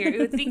book right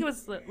here. I think it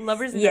was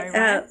Lovers in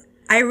Iran.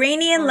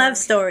 Iranian love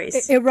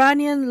stories.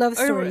 Iranian love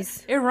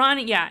stories.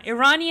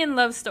 Iranian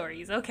love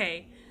stories.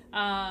 Okay.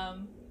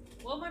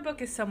 Well, my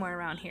book is somewhere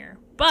around here,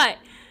 but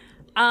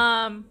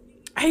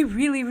I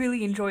really,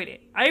 really enjoyed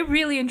it. I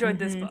really enjoyed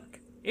this book.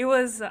 It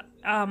was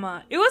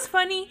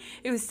funny.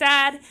 It was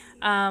sad.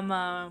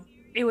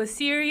 It was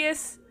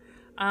serious.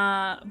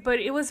 But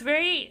it was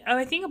very.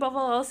 I think above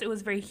all else, it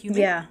was very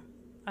human. Yeah.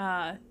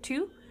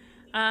 Too.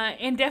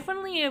 And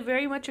definitely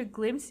very much a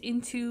glimpse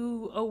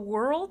into a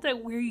world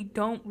that we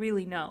don't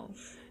really know,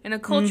 and a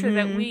culture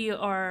that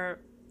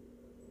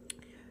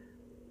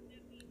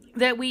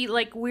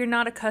we're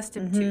not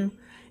accustomed to.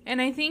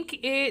 And I think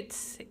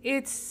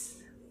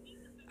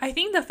I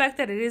think the fact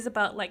that it is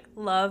about like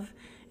love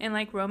and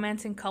like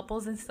romance and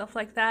couples and stuff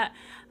like that,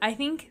 I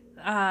think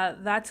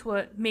that's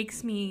what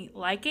makes me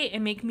like it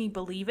and make me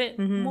believe it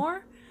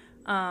more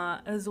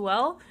as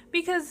well.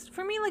 Because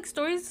for me, like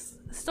stories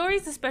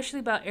especially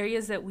about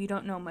areas that we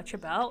don't know much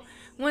about,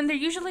 when they're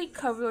usually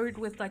covered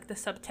with like the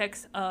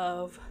subtext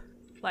of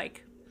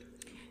like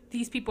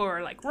these people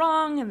are like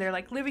wrong and they're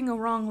like living a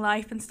wrong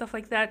life and stuff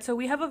like that. So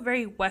we have a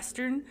very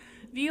Western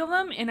view of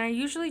them, and I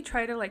usually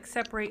try to like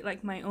separate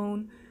like my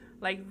own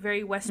like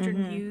very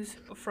Western views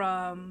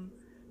from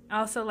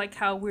also like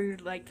how we're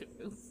like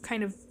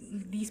kind of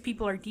these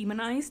people are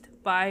demonized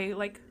by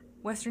like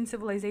Western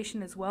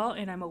civilization as well,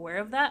 and I'm aware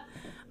of that.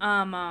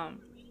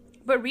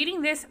 But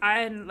reading this,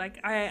 I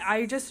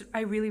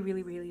really,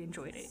 really, really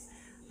enjoyed it.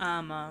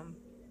 And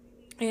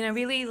I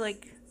really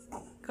like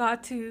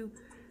got to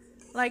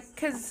like,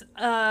 cause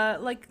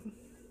like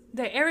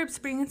the Arab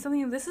Spring and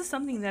something. This is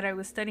something that I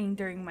was studying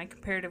during my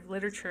comparative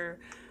literature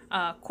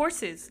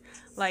courses,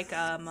 like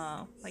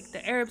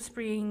the Arab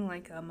Spring,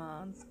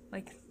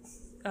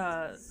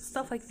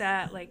 stuff like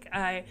that. Like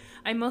I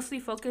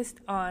mostly focused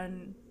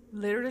on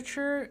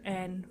literature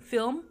and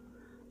film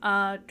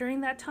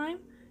during that time,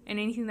 and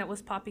anything that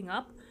was popping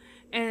up.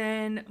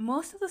 And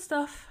most of the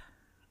stuff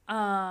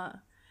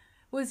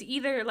was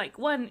either like,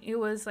 one, it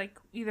was like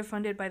either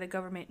funded by the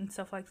government and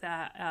stuff like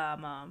that.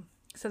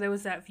 So there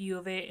was that view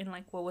of it and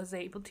like what was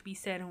able to be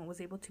said and what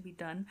was able to be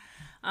done.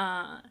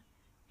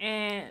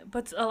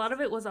 But a lot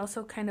of it was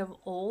also kind of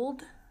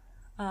old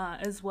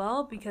as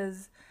well,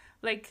 because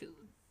like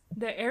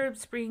the Arab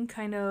Spring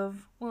kind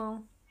of,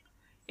 well,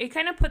 it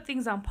kind of put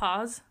things on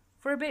pause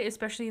for a bit,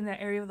 especially in that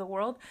area of the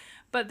world.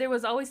 But there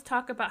was always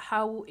talk about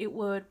how it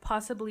would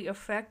possibly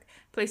affect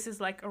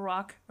places like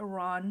Iraq,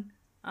 Iran,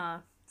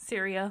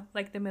 Syria,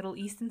 like the Middle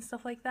East and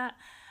stuff like that.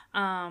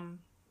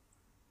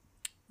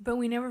 But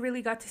we never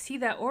really got to see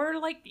that or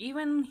like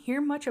even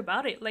hear much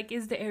about it. Like,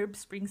 is the Arab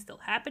Spring still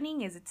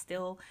happening? Is it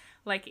still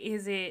like,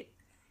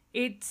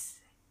 it's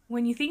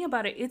when you think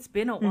about it, it's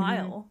been a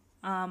while.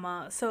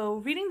 So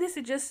reading this,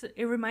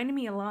 it reminded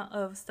me a lot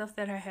of stuff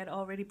that I had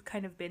already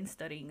kind of been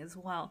studying as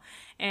well.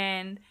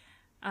 And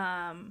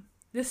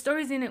the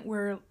stories in it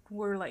were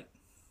like,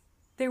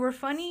 they were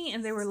funny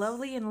and they were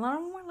lovely, and a lot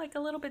of them were like a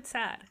little bit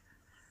sad.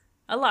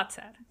 A lot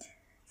sad.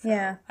 So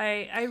yeah.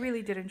 I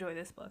really did enjoy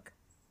this book.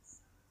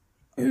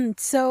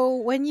 So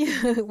when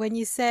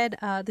you said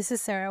this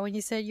is Sarah, when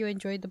you said you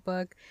enjoyed the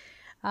book,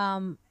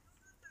 I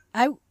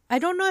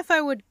don't know if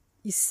I would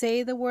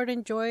say the word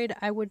enjoyed.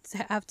 I would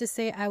have to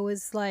say I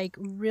was like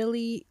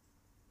really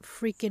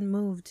freaking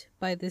moved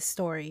by this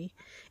story.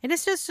 And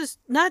it's just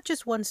not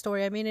just one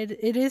story. I mean,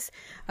 it is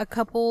a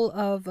couple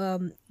of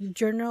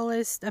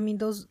journalists. I mean,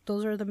 those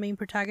are the main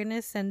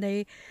protagonists, and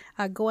they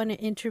go on and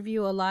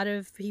interview a lot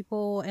of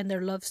people and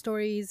their love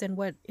stories and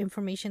what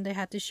information they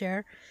had to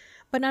share.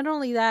 But not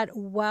only that,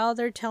 while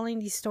they're telling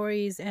these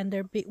stories and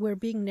we're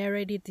being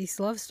narrated these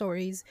love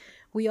stories,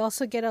 we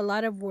also get a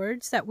lot of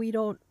words that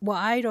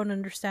I don't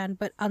understand.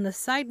 But on the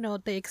side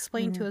note, they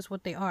explain to us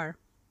what they are.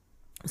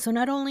 So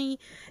not only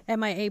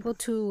am I able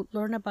to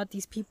learn about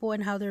these people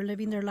and how they're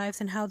living their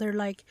lives and how they're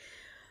like,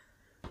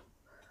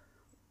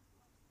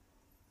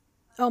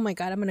 oh my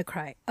God, I'm going to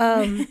cry.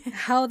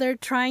 How they're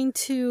trying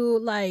to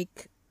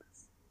like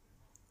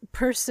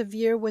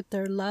persevere with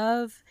their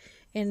love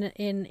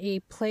in a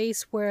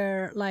place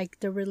where like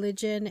the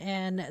religion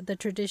and the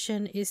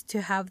tradition is to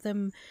have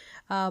them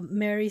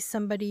marry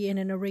somebody in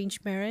an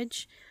arranged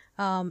marriage,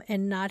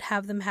 and not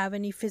have them have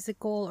any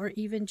physical or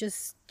even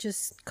just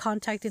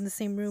contact in the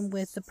same room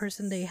with the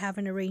person they have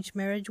an arranged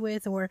marriage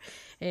with, or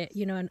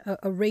an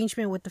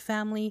arrangement with the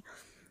family.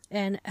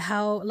 And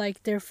how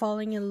like they're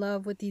falling in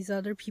love with these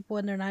other people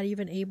and they're not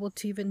even able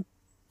to even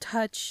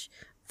touch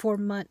for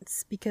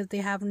months because they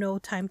have no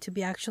time to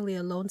be actually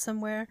alone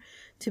somewhere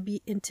to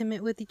be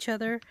intimate with each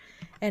other.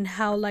 And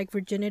how like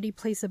virginity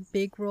plays a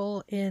big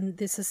role in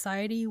this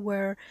society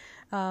where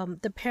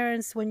the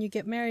parents, when you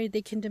get married,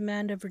 they can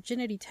demand a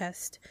virginity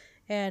test,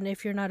 and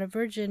if you're not a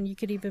virgin, you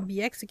could even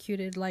be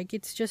executed. Like,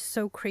 it's just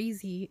so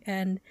crazy.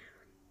 And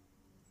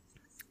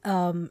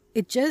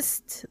it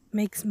just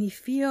makes me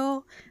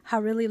feel how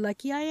really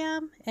lucky I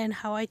am and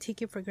how I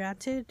take it for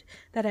granted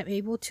that I'm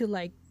able to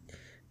like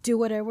do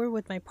whatever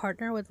with my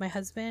partner, with my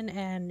husband,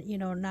 and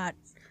not,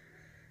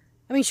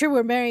 I mean, sure,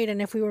 we're married,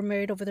 and if we were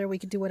married over there we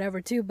could do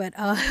whatever too, but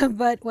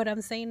what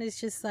I'm saying is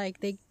just like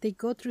they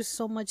go through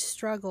so much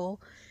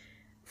struggle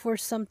for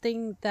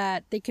something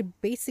that they could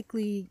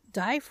basically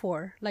die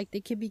for. Like,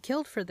 they could be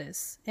killed for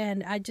this.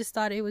 And I just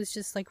thought it was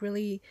just like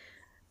really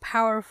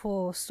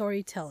powerful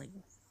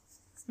storytelling.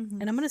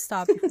 And I'm going to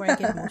stop before I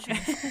get emotional.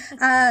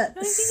 I think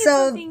it's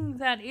something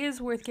that is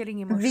worth getting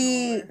emotional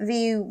over.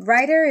 The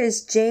writer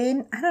is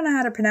Jane. I don't know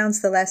how to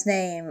pronounce the last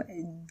name.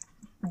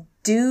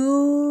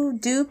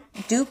 Duchard.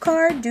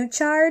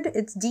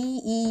 It's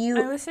D-E-U.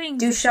 I was saying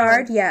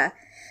Duchard. Yeah.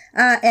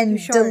 And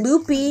Duchard.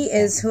 DeLupe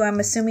is who I'm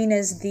assuming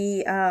is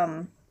the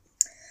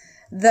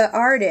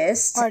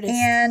artist.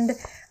 And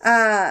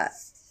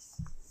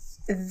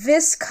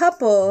this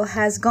couple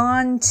has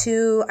gone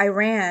to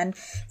Iran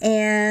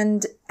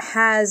and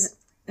has,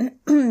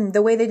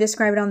 the way they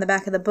describe it on the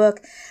back of the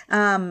book,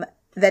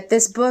 that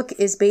this book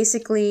is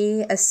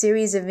basically a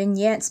series of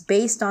vignettes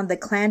based on the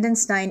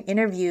clandestine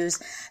interviews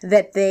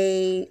that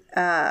they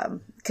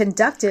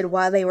conducted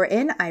while they were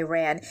in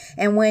Iran.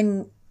 And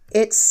when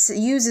it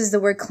uses the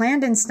word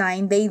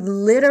clandestine, they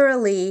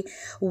literally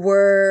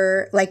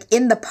were like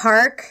in the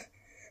park.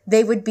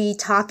 They would be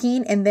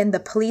talking and then the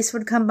police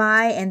would come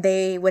by and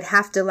they would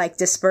have to like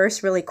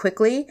disperse really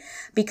quickly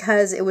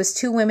because it was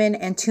 2 women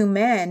and 2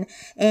 men.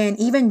 And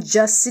even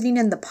just sitting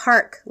in the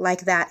park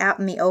like that out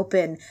in the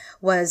open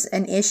was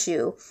an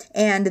issue.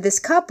 And this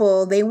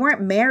couple, they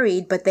weren't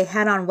married, but they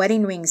had on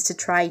wedding rings to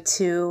try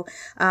to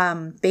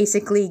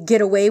basically get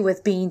away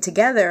with being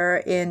together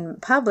in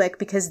public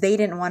because they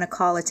didn't want to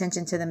call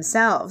attention to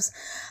themselves.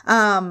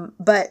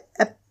 But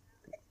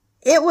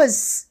it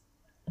was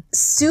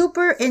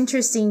super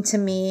interesting to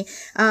me.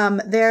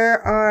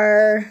 There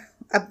are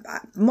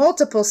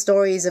multiple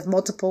stories of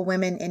multiple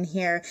women in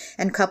here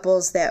and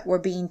couples that were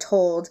being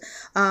told.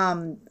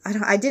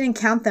 I didn't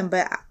count them,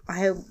 but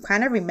I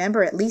kind of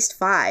remember at least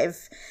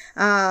 5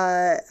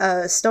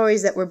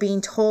 stories that were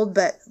being told.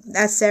 But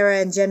as Sarah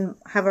and Jen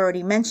have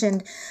already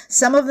mentioned,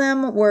 some of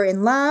them were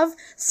in love.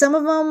 Some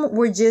of them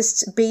were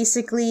just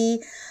basically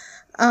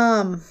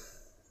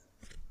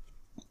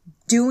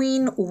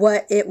doing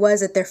what it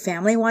was that their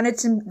family wanted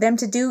them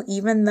to do,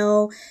 even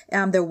though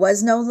there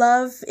was no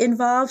love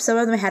involved. Some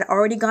of them had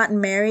already gotten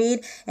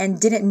married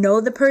and didn't know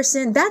the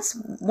person. That's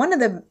one of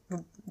the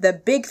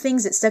big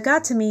things that stuck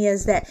out to me,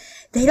 is that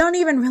they don't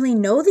even really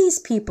know these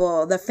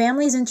people. The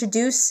families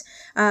introduce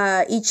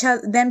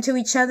them to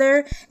each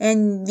other,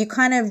 and you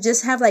kind of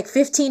just have like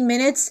 15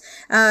 minutes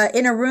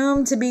in a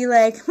room to be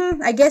like,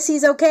 I guess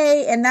he's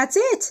okay, and that's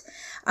it.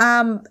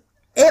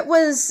 It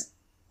was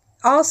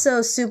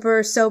also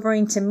super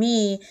sobering to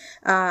me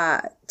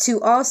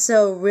to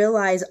also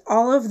realize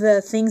all of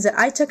the things that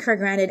I took for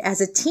granted as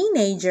a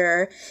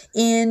teenager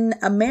in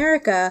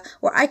America,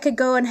 where I could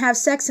go and have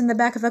sex in the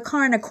back of a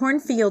car in a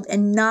cornfield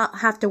and not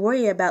have to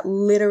worry about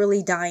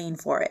literally dying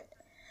for it.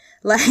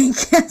 Like,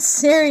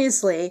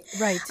 seriously.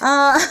 Right.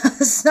 That...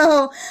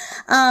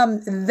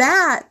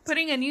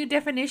 Putting a new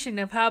definition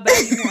of how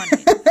bad you want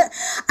it.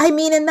 I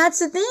mean, and that's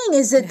the thing,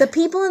 is that the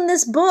people in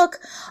this book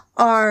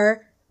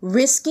are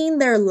risking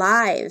their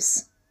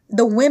lives.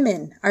 The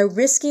women are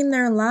risking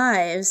their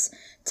lives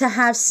to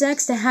have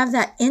sex, to have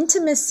that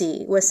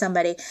intimacy with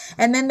somebody.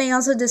 And then they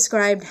also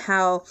described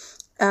how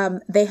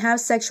they have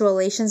sexual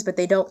relations, but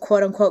they don't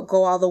quote unquote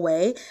go all the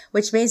way,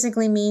 which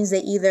basically means they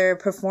either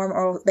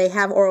they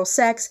have oral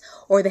sex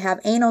or they have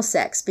anal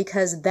sex,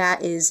 because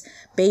that is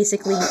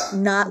basically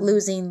not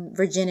losing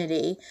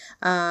virginity.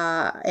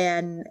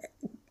 And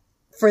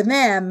for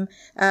them,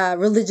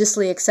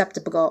 religiously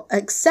acceptable,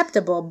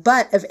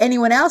 but if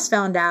anyone else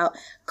found out,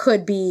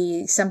 could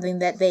be something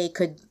that they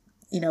could,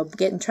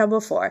 get in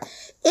trouble for.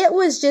 It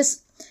was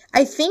just,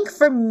 I think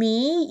for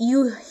me,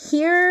 you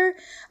hear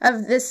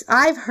of this,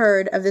 I've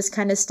heard of this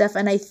kind of stuff,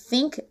 and I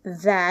think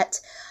that,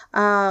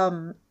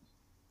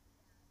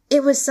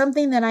 it was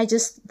something that I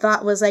just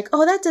thought was like,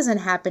 oh, that doesn't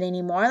happen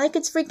anymore. Like,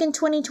 it's freaking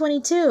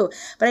 2022.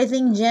 But I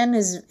think Jen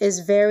is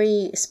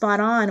very spot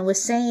on with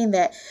saying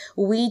that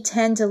we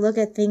tend to look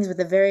at things with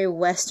a very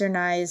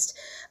westernized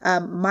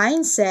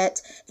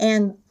mindset,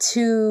 and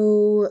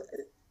to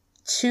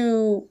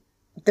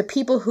the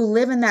people who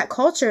live in that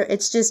culture,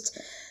 it's just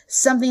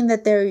something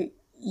that they're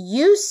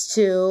used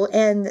to.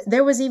 And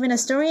there was even a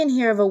story in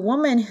here of a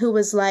woman who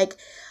was like,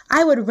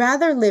 I would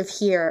rather live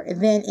here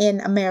than in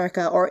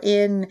America, or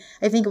in,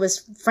 I think it was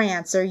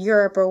France or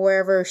Europe or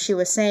wherever she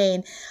was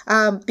saying,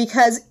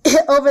 because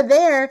over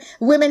there,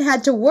 women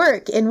had to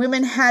work, and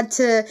women had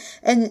to,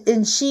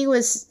 and she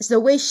was,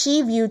 the way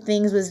she viewed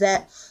things was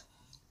that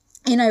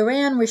in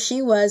Iran, where she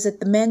was,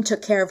 that the men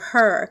took care of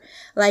her.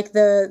 Like,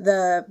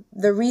 the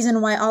reason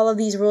why all of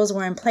these rules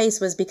were in place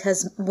was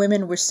because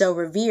women were so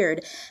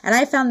revered. And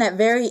I found that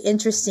very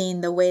interesting,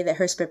 the way that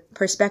her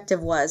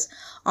perspective was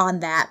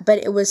on that.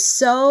 But it was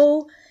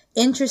so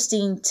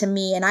interesting to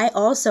me. And I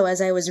also, as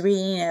I was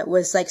reading it,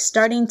 was like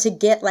starting to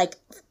get like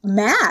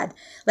mad,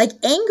 like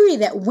angry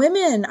that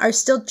women are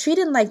still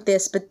treated like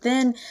this, but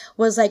then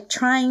was like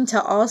trying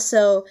to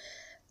also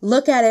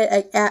look at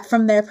it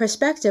from their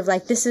perspective,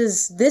 like this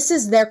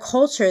is their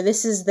culture,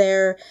 this is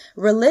their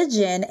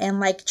religion, and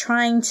like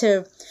trying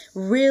to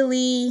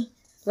really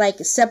like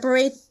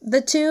separate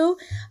the two.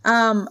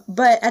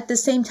 But at the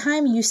same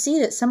time, you see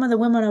that some of the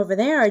women over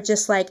there are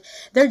just like,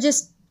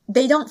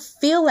 they don't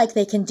feel like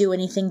they can do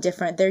anything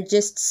different. They're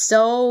just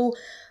so,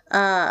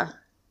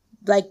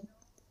 like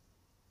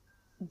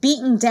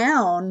beaten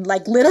down,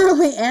 like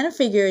literally and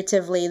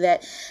figuratively,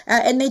 that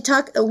and they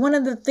talk, one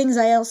of the things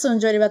I also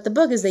enjoyed about the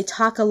book is they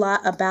talk a lot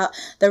about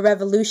the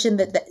revolution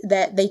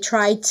that they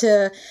tried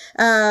to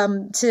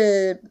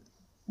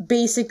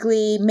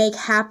basically make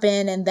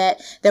happen, and that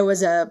there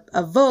was a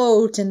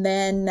vote, and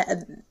then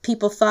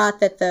people thought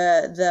that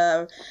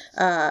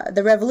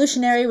the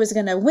revolutionary was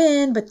going to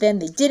win, but then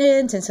they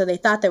didn't, and so they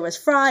thought there was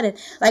fraud, and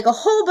like a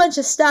whole bunch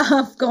of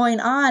stuff going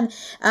on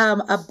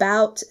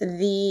about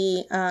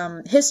the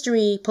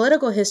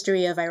political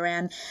history of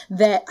Iran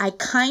that I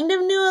kind of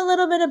knew a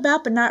little bit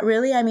about, but not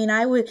really. I mean,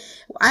 I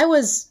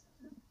was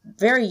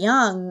very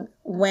young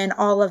when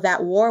all of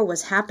that war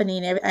was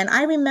happening, and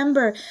I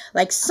remember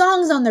like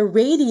songs on the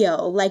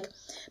radio, like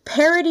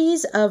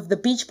parodies of the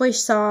Beach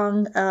Boys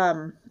song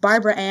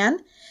Barbara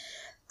Ann.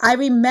 I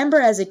remember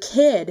as a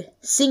kid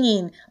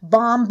singing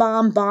 "Bomb,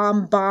 Bomb,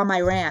 Bomb, Bomb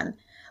Iran,"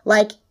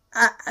 and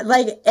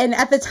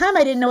at the time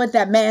I didn't know what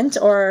that meant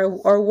or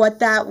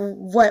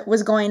what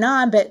was going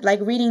on, but like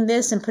reading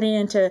this and putting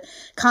it into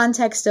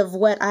context of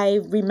what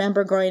I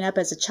remember growing up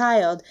as a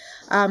child,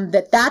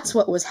 that's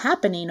what was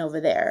happening over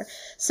there.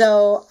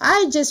 So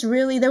I just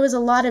really, there was a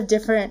lot of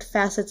different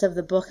facets of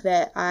the book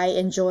that I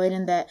enjoyed,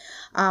 and that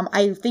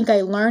I think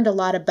I learned a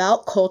lot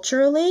about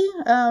culturally,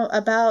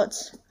 about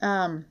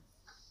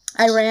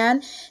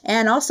Iran,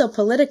 and also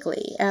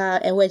politically,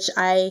 in which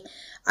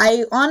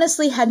I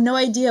honestly had no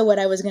idea what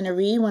I was going to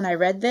read when I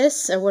read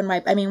this, or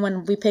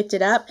when we picked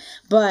it up,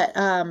 but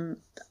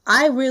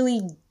I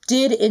really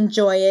did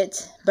enjoy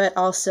it, but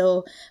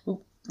also,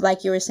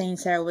 like you were saying,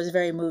 Sarah, was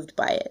very moved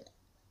by it.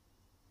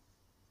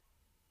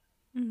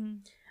 Mm-hmm.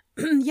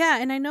 Yeah,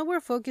 and I know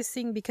we're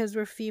focusing because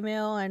we're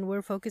female, and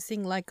we're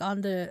focusing like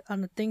on the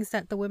things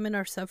that the women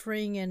are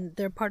suffering, and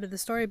they're part of the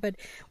story. But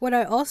what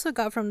I also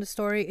got from the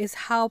story is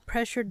how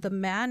pressured the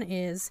man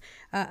is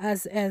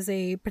as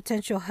a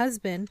potential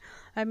husband.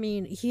 I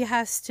mean, he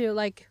has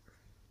to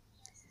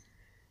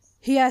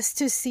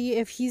see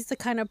if he's the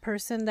kind of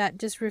person that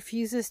just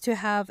refuses to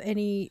have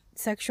any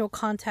sexual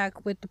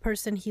contact with the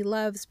person he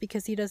loves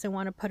because he doesn't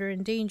want to put her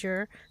in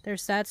danger.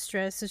 There's that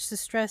stress. It's the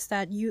stress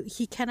that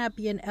he cannot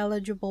be an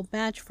eligible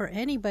match for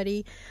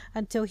anybody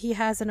until he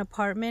has an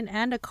apartment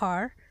and a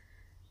car,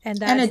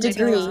 and a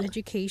degree,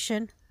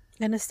 education,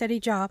 and a steady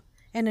job,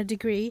 and a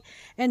degree.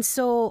 And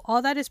so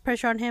all that is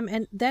pressure on him.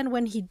 And then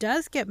when he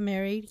does get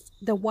married,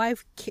 the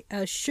wife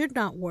should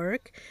not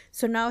work,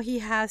 so now he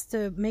has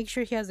to make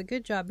sure he has a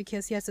good job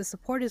because he has to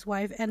support his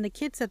wife and the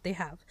kids that they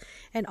have,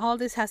 and all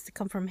this has to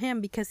come from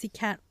him because he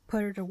can't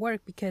put her to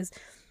work because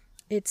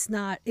it's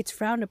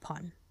frowned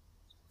upon.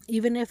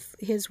 Even if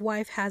his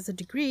wife has a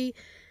degree,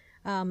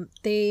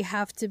 they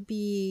have to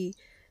be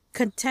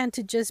content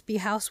to just be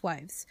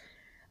housewives.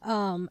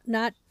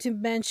 Not to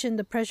mention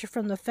the pressure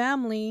from the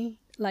family.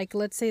 Like,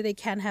 let's say they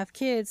can't have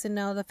kids, and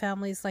now the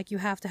family's like, you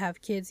have to have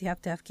kids.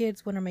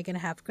 When am I going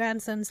to have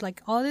grandsons?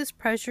 Like, all these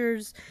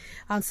pressures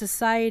on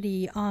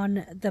society,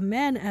 on the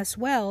men as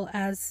well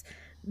as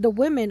the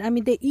women. I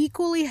mean, they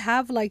equally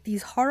have like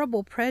these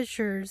horrible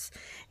pressures,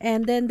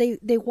 and then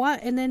they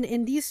want, and then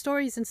in these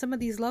stories, in some of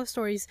these love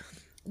stories,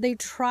 they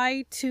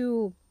try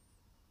to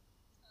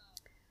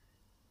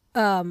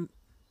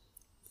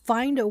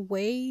find a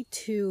way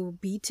to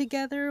be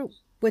together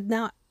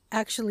without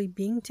actually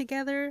being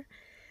together.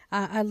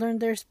 I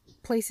learned there's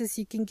places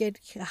you can get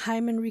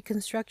hymen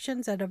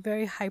reconstructions at a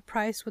very high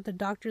price with a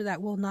doctor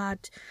that will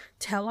not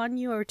tell on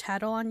you or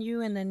tattle on you.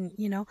 And then,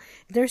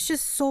 there's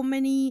just so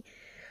many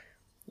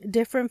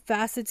different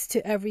facets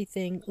to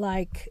everything,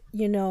 like,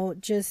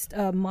 just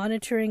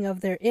monitoring of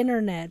their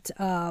internet,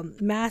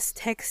 mass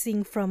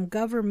texting from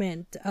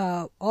government,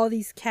 all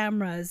these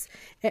cameras,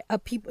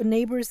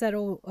 neighbors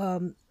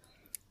that'll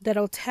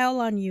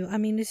tell on you. I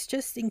mean, it's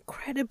just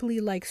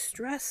incredibly like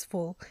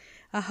stressful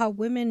how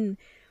women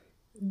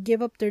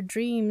give up their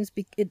dreams.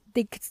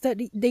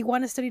 They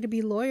want to study to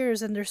be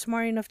lawyers, and they're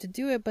smart enough to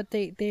do it, but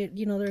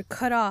they're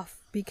cut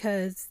off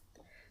because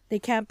they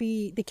can't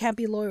be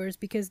lawyers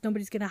because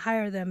nobody's gonna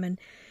hire them, and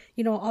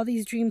all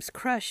these dreams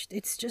crushed.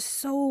 It's just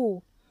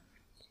so,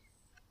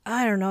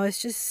 I don't know,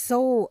 it's just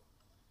so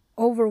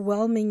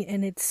overwhelming,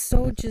 and it's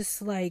so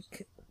just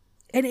like,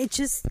 and it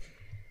just,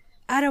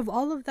 out of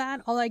all of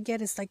that, all I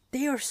get is like,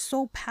 they are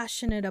so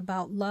passionate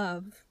about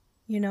love,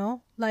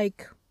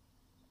 like,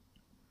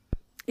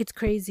 it's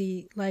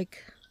crazy.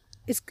 Like,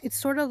 it's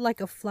sort of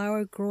like a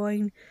flower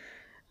growing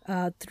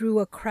through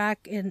a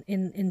crack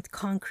in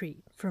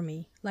concrete for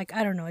me. Like,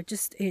 I don't know,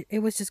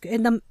 it was just good.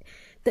 And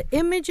the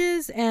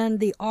images and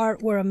the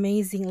art were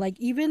amazing. Like,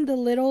 even the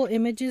little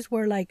images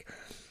were like,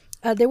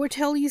 they would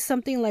tell you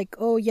something like,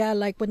 oh yeah,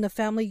 like when the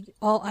family,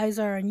 all eyes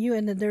are on you,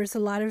 and then there's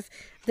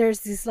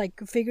these like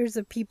figures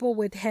of people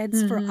with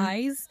heads for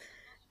eyes,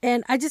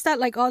 And I just thought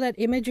like all that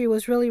imagery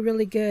was really,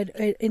 really good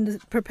in the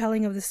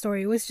propelling of the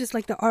story. It was just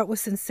like the art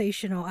was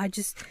sensational. I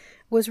just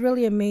was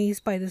really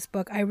amazed by this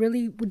book. I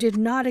really did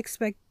not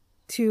expect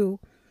to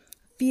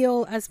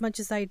feel as much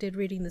as I did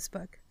reading this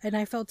book. And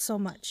I felt so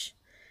much.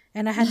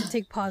 And I had to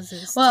take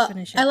pauses to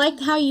finish it. I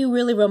liked how you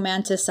really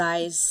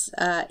romanticize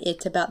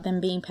it about them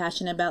being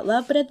passionate about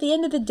love. But at the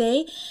end of the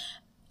day,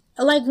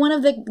 like one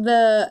of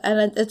the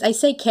and I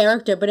say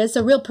character, but it's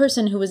a real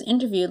person who was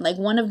interviewed. Like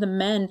one of the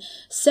men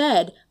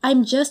said,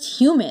 "I'm just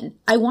human.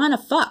 I want to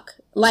fuck."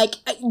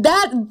 Like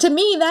that to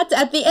me, that's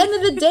at the end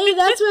of the day,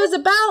 that's what it's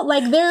about.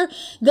 Like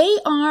they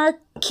are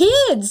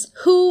kids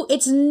who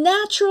it's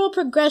natural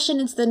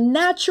progression. It's the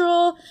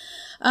natural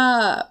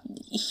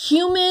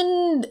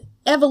human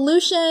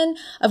evolution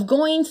of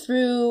going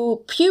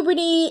through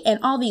puberty and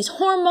all these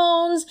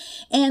hormones.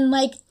 And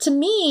like to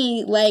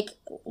me, like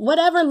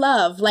whatever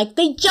love, like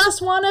they just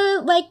want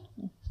to like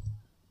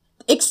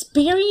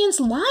experience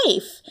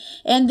life.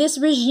 And this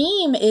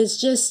regime is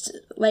just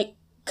like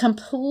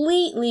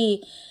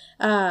completely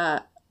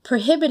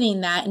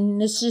prohibiting that,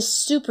 and it's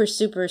just super,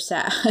 super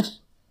sad.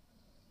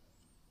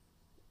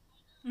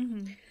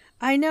 Mm-hmm.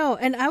 I know,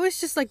 and I was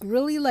just like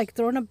really like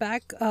thrown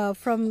aback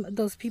from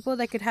those people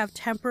that could have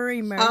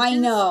temporary marriages. I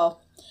know.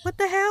 What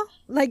the hell?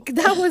 Like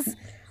that was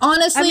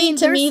honestly, I mean,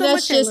 to me, so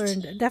that's much just I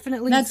learned.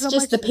 Definitely that's so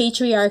just much. the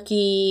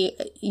patriarchy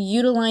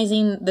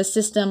utilizing the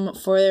system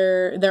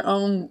for their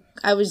own.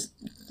 I was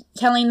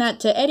telling that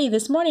to Eddie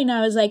this morning.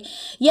 I was like,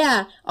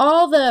 yeah,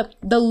 all the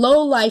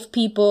low life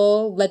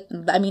people, that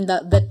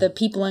the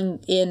people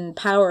in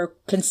power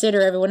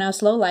consider everyone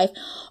else low life,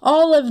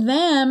 all of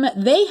them,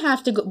 they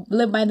have to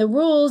live by the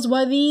rules,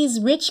 while these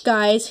rich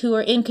guys who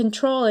are in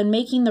control and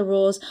making the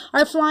rules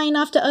are flying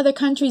off to other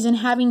countries and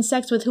having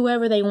sex with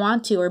whoever they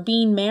want to, or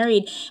being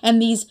married,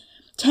 and these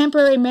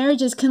temporary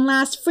marriages can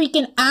last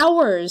freaking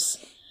hours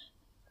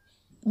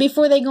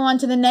before they go on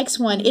to the next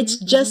one. It's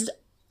just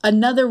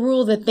another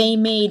rule that they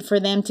made for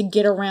them to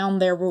get around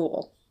their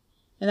rule.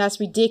 And that's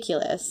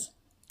ridiculous.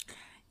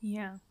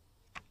 Yeah.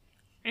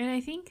 And I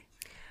think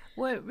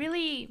what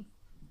really,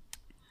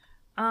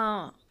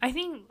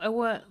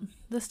 what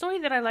the story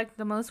that I liked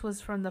the most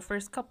was from the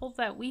first couple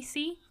that we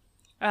see,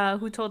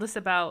 who told us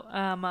about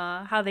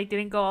how they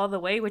didn't go all the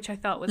way, which I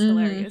thought was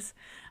hilarious.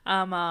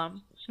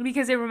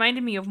 Because it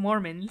reminded me of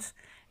Mormons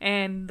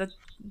and the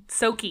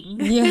soaking.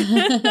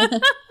 Yeah.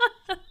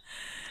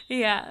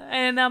 Yeah.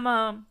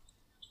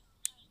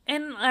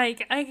 And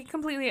like I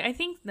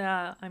think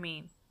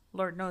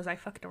Lord knows I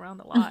fucked around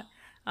a lot.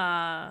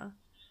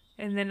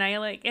 And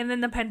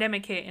then the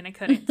pandemic hit and I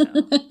couldn't,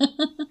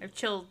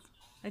 so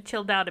I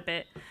chilled out a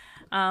bit.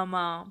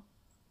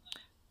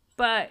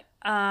 But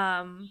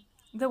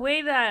the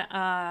way that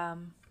I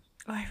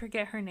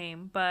forget her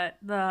name, but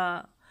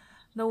the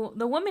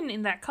woman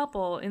in that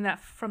couple,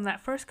 from that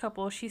first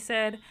couple, she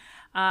said,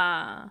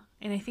 and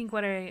I think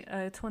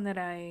it's one that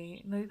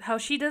how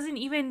she doesn't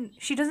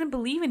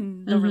believe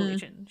in the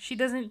religion. She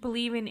doesn't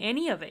believe in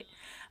any of it.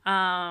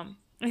 And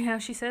how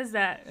she says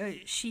that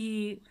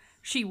she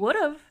would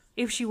have,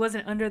 if she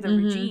wasn't under the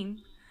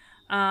regime,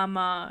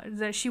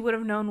 that she would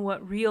have known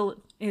what real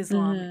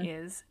Islam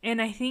is.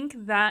 And I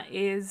think that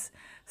is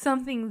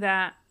something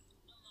that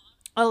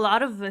a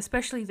lot of,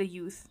 especially the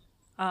youth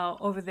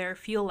over there,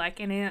 feel like.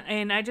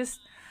 And I just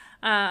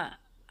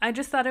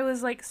thought it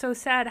was like so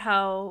sad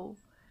how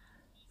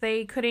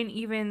they couldn't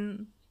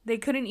even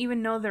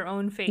know their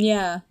own faith.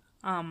 Yeah.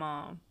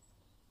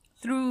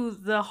 Through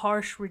the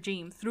harsh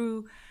regime,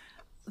 through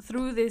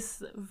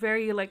this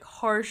very like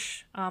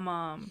harsh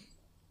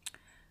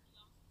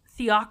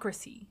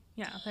theocracy.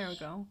 Yeah, there we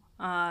go.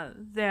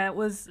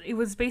 It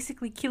was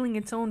basically killing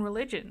its own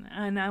religion,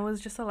 and I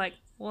was just like,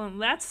 well,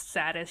 that's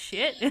sad as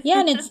shit. Yeah,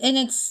 and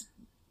it's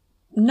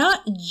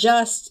not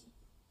just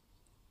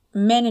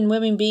men and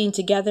women being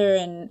together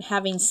and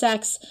having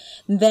sex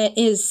that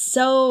is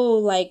so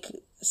like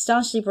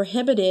staunchly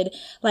prohibited.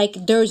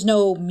 Like there's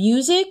no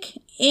music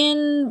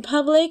in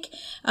public.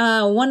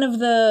 One of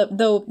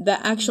the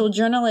actual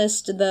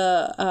journalist,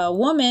 the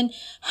woman,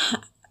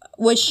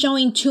 was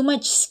showing too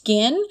much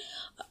skin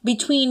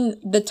between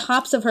the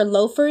tops of her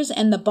loafers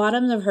and the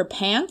bottoms of her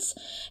pants,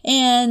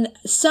 and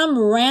some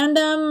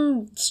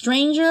random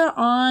stranger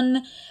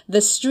on the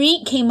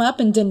street came up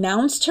and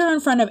denounced her in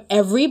front of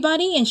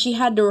everybody, and she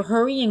had to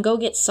hurry and go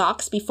get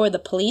socks before the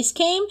police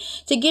came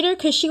to get her,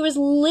 because she was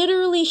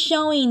literally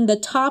showing the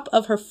top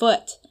of her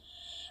foot,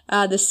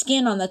 the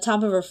skin on the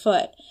top of her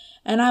foot.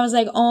 And I was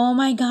like, oh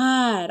my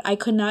God, I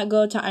could not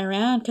go to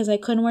Iran because I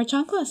couldn't wear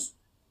chanclas.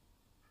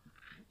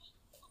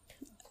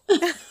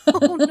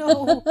 Oh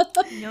no.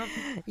 Yep.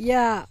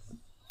 Yeah.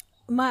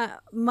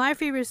 My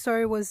favorite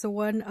story was the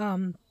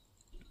one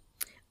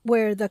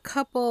where the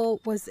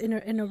couple was in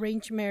an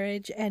arranged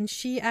marriage, and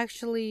she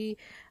actually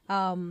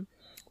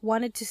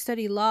wanted to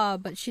study law,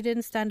 but she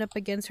didn't stand up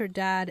against her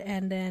dad,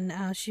 and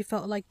then she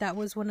felt like that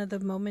was one of the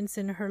moments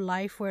in her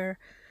life where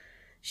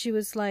she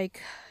was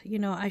like, you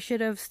know, I should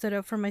have stood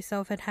up for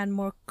myself and had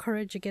more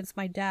courage against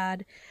my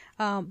dad.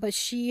 But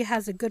she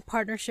has a good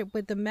partnership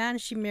with the man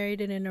she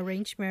married in an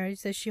arranged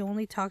marriage that she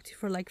only talked to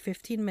for like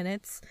 15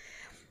 minutes.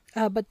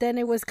 But then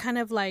it was kind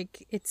of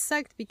like, it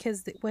sucked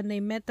because when they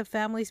met, the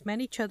families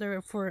met each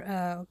other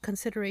for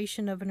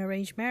consideration of an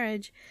arranged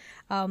marriage.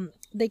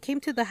 They came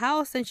to the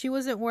house and she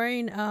wasn't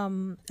wearing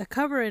a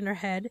cover in her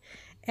head,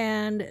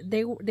 and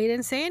they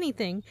didn't say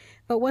anything.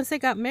 But once they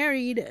got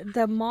married,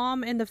 the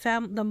mom and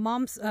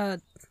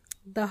the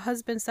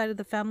husband's side of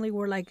the family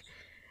were like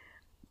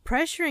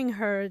pressuring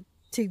her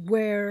to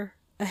wear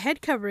a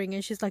head covering,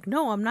 and she's like,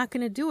 no, I'm not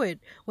gonna do it.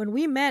 When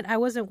we met, I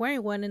wasn't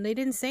wearing one and they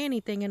didn't say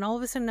anything, and all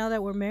of a sudden now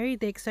that we're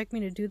married, they expect me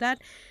to do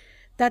that.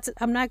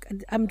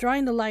 I'm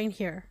drawing the line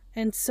here.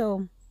 And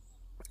so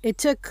it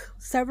took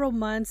several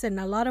months and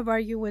a lot of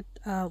arguing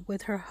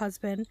with her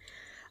husband.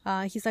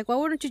 He's like,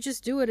 well, why don't you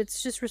just do it?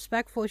 It's just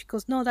respectful. She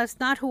goes, no, that's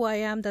not who I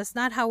am. That's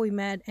not how we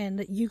met.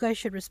 And you guys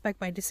should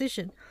respect my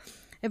decision.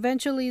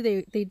 Eventually,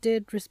 they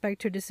did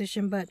respect her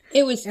decision, but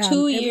it was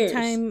 2 years.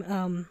 Every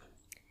time,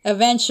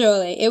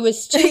 eventually, it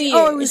was 2 years.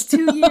 Oh, it was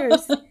 2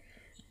 years.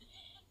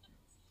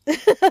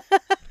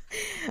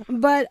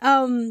 But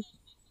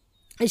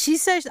she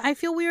says, I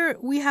feel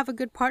we have a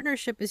good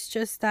partnership. It's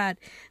just that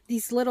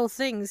these little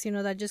things, you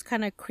know, that just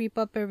kind of creep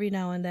up every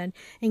now and then,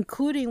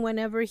 including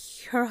whenever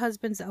her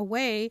husband's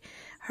away,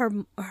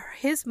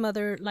 his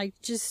mother like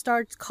just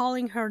starts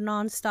calling her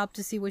nonstop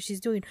to see what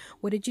she's doing.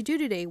 What did you do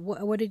today?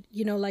 What did,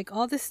 you know, like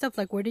all this stuff,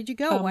 like where did you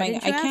go? Oh Why my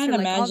didn't God, you I answer? can't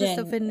Like, all this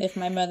imagine stuff. And if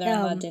my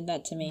mother-in-law did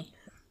that to me.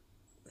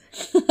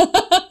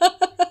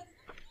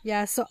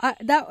 Yeah, so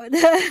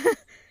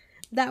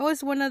that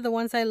was one of the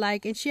ones I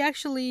like, and she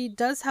actually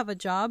does have a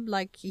job.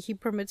 Like, he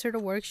permits her to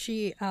work.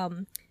 She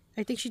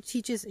I think she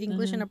teaches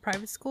English in a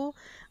private school,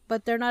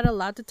 but they're not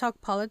allowed to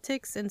talk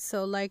politics, and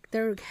so like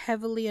they're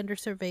heavily under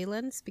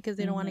surveillance because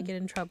they don't want to get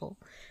in trouble.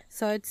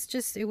 So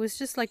it was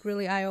just like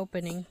really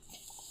eye-opening.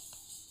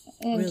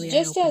 And really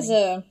just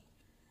eye-opening.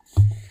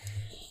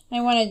 I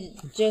want to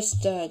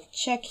just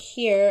check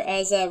here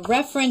as a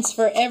reference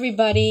for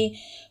everybody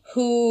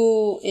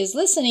who is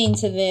listening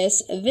to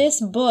this.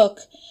 This book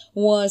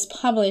was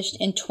published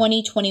in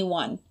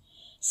 2021.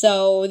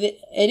 So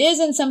it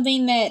isn't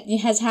something that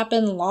has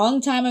happened a long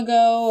time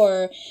ago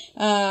or,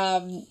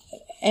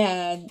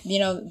 you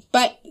know,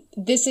 but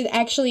this is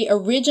actually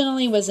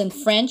originally was in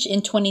French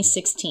in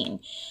 2016.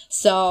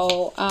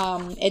 So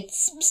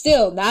it's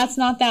still, that's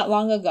not that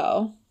long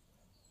ago.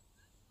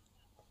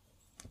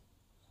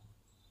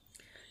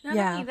 Not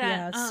only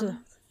that, so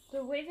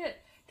the way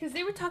that, because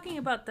they were talking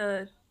about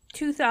the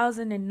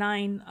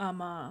 2009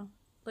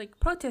 like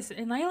protests,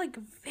 and I like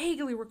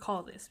vaguely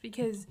recall this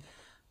because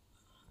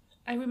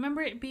I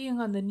remember it being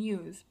on the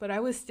news, but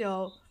I was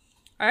a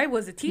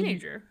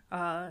teenager,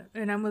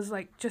 and I was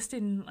like just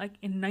in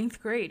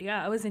ninth grade.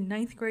 Yeah, I was in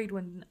ninth grade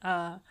when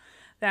that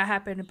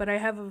happened, but I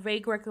have a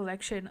vague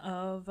recollection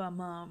of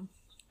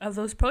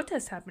those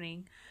protests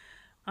happening,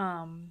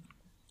 and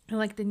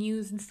like the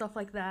news and stuff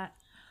like that.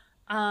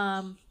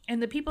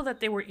 And the people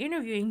that they were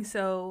interviewing,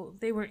 so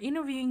they were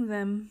interviewing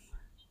them,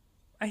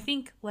 I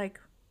think,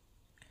 like,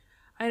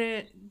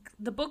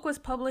 the book was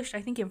published,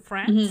 I think, in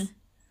France,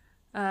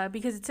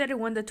 because it said it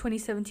won the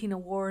 2017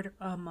 award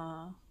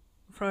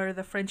for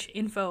the French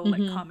info,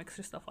 like, comics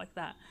or stuff like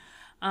that.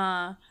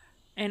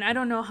 And I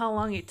don't know how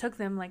long it took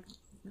them, like,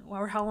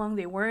 or how long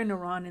they were in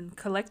Iran and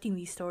collecting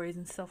these stories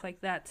and stuff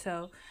like that.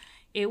 So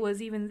it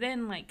was even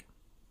then, like,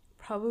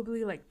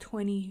 probably, like,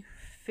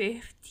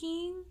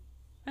 2015,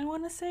 I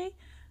want to say,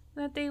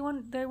 that they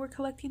were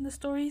collecting the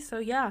stories. So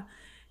yeah,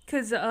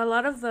 because a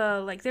lot of the,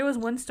 like, there was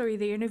one story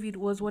they interviewed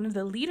was one of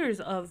the leaders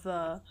of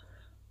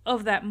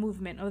that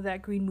movement, of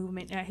that green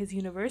movement at his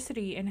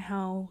university, and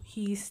how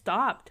he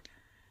stopped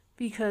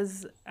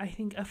because I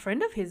think a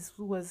friend of his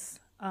was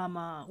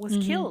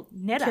killed.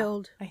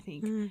 Neda, I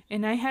think.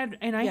 And I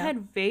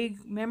had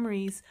vague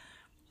memories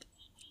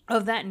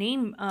of that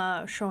name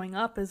showing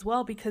up as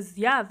well, because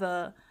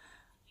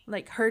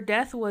her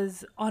death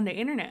was on the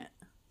internet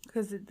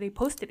because they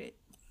posted it,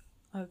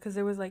 because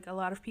there was like a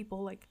lot of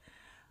people like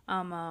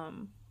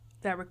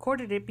that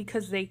recorded it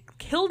because they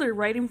killed her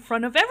right in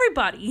front of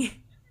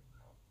everybody.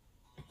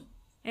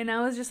 And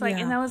I was just like,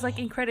 and that was like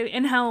incredible.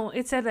 And how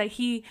it said that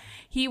he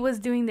was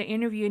doing the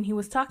interview and he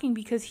was talking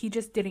because he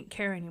just didn't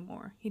care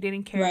anymore. He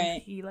didn't care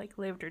if he like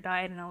lived or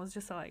died. And I was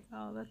just like,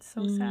 oh, that's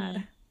so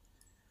sad.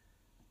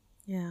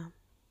 Yeah.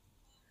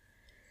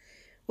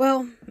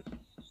 Well,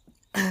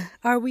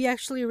 are we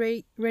actually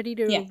ready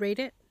to rate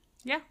it?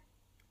 Yeah.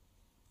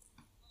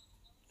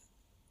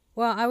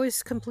 Well, I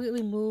was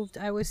completely moved.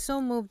 I was so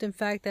moved, in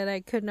fact, that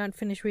I could not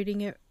finish reading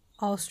it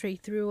all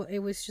straight through. It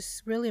was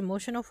just really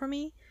emotional for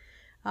me.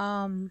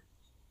 God,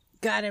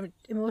 I'm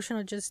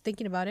emotional just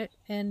thinking about it.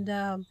 And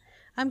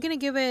I'm gonna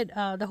give it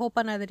the whole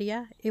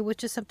panaderia. It was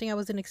just something I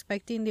wasn't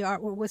expecting. The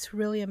artwork was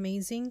really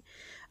amazing.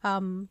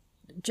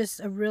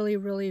 Just a really,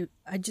 really,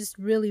 I just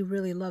really,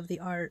 really love the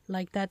art.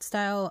 Like, that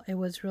style, it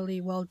was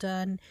really well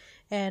done,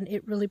 and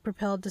it really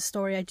propelled the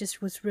story. I just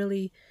was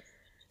really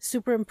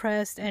super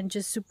impressed and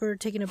just super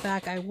taken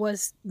aback. I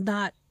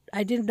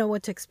didn't know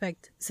what to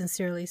expect,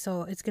 sincerely.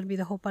 So it's going to be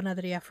the whole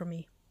panaderia for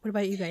me. What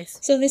about you guys?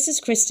 So this is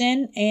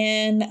Kristen,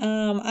 and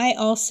I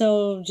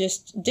also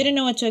just didn't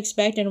know what to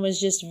expect and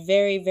was just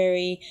very,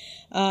 very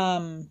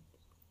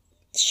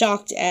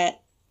shocked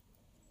at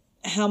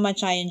how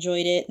much I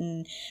enjoyed it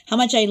and how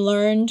much I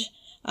learned,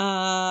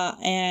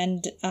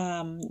 and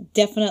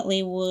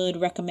definitely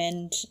would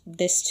recommend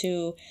this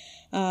to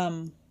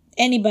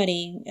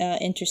anybody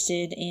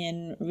interested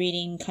in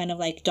reading kind of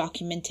like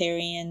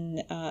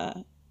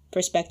documentarian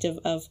perspective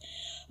of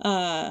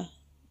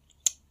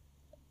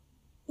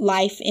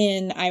life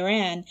in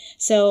Iran.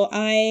 So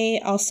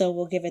I also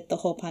will give it the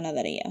whole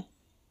panaderia.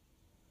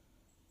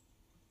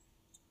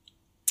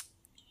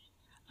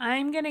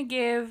 I'm going to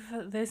give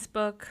this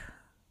book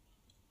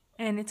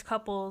and its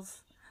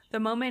couples the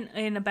moment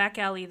in a back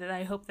alley that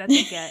I hope that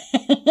they get.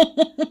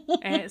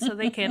 And so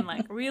they can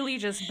like really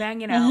just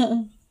bang it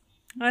out.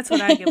 That's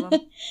what I give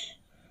them.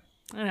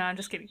 No, I'm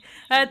just kidding.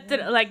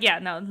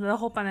 The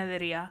whole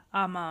panaderia.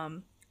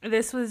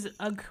 This was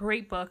a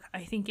great book.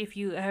 I think if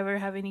you ever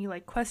have any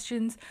like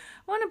questions,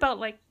 one about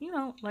like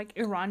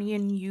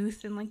Iranian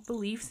youth and like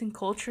beliefs and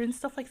culture and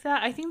stuff like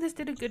that, I think this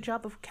did a good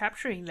job of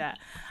capturing that.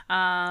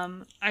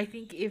 I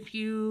think if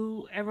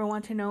you ever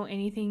want to know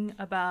anything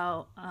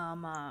about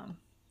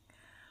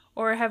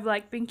or have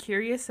like been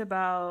curious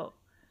about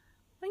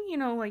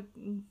like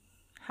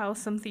how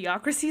some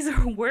theocracies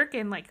work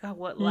and like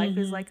what life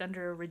is like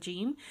under a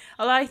regime.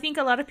 I think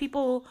a lot of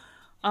people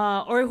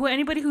or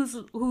anybody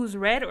who's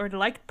read or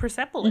liked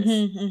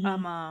Persepolis,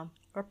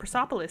 or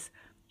Persepolis,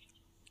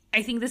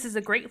 I think this is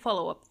a great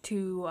follow-up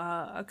to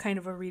a kind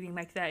of a reading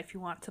like that if you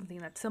want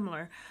something that's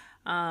similar.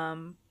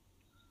 So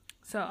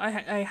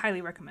I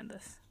highly recommend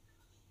this.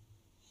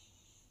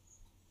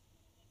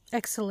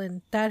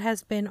 Excellent. That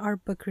has been our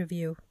book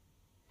review.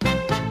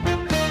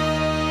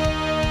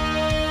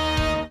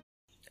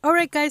 All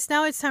right, guys,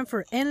 now it's time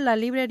for En la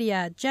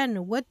Librería.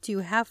 Jen, what do you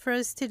have for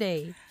us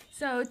today?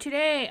 So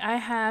today I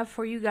have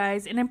for you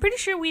guys, and I'm pretty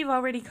sure we've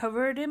already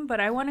covered him,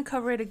 but I want to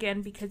cover it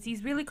again because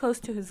he's really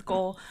close to his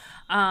goal.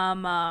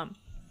 Dark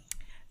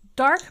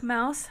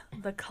Mouse,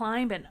 The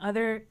Climb and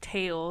Other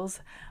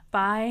Tales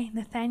by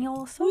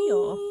Nathaniel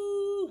Soyo.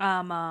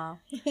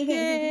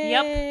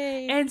 Yep.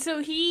 And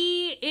so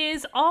he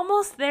is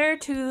almost there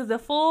to the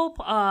full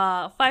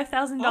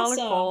 $5,000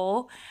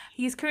 goal.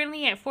 He's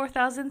currently at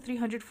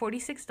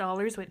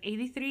 $4,346 with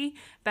 83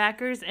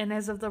 backers, and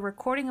as of the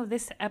recording of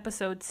this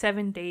episode,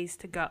 7 days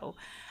to go.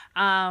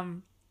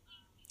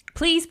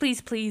 Please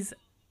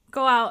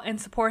go out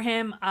and support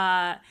him.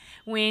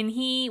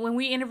 When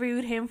we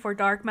interviewed him for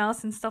Dark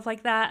Mouse and stuff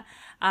like that,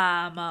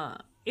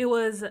 it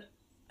was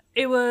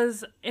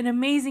an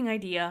amazing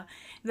idea.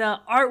 The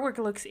artwork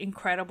looks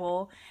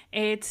incredible.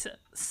 It's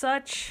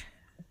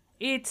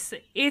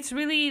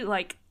really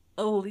like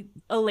a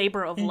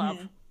labor of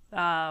love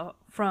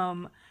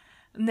from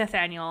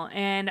Nathaniel,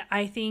 and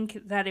I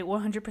think that it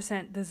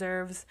 100%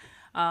 deserves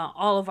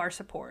all of our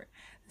support.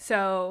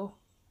 So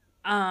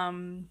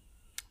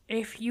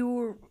if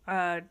you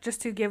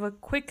just to give a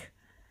quick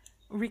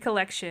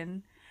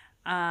recollection,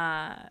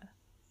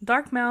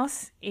 Dark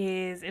Mouse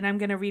is, and I'm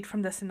going to read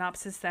from the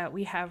synopsis that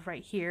we have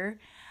right here.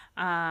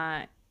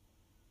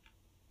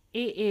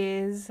 It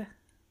is,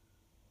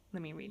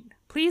 let me read.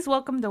 Please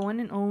welcome the one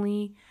and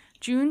only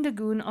June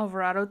Dagoon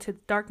Alvarado to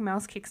Dark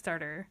Mouse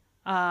Kickstarter.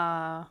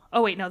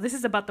 Oh wait, no, this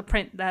is about the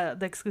print, the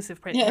exclusive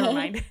print. Never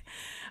mind.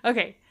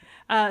 Okay.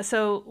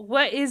 So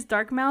what is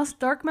Dark Mouse?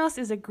 Dark Mouse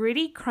is a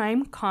gritty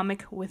crime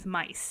comic with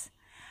mice.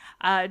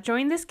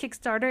 Join this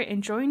Kickstarter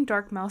and join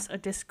Dark Mouse, a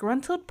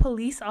disgruntled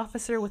police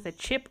officer with a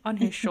chip on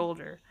his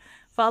shoulder.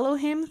 Follow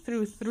him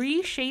through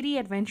 3 shady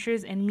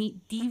adventures and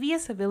meet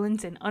devious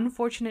villains in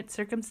unfortunate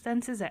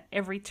circumstances at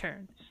every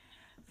turn.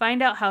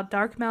 Find out how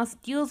Dark Mouse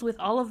deals with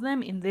all of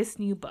them in this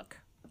new book.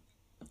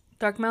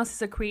 Dark Mouse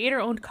is a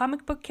creator-owned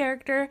comic book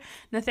character.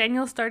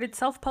 Nathaniel started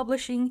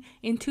self-publishing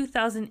in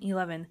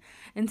 2011,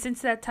 and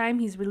since that time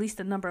he's released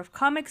a number of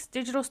comics,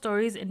 digital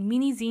stories, and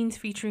mini-zines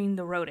featuring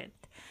the rodent.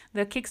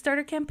 The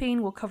Kickstarter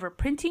campaign will cover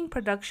printing,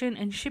 production,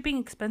 and shipping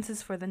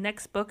expenses for the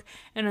next book,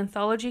 an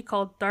anthology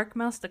called Dark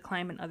Mouse, The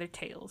Climb and Other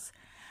Tales.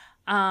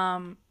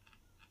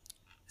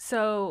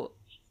 So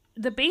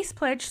the base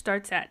pledge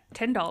starts at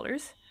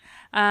 $10,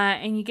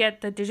 and you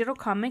get the digital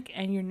comic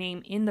and your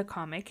name in the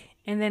comic.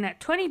 And then at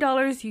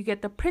 $20, you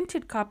get the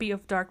printed copy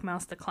of Dark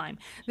Mouse, The Climb.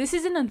 This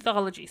is an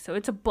anthology, so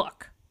it's a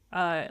book.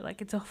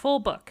 It's a full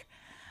book.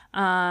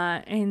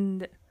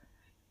 And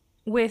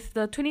with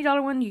the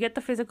 $20 one, you get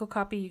the physical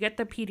copy, you get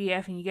the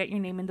PDF, and you get your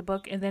name in the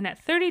book. And then at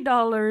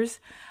 $30,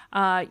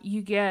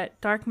 you get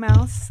Dark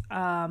Mouse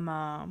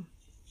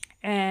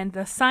and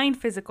the signed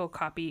physical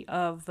copy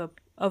of the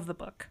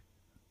book.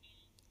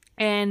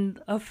 And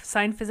a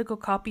signed physical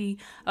copy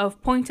of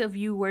Point of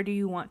View, Where Do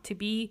You Want to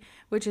Be,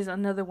 which is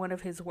another one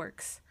of his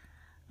works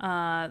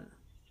that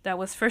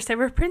was first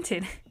ever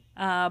printed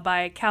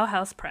by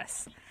Cowhouse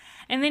Press.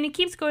 And then it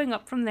keeps going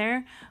up from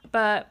there.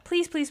 But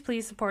please, please,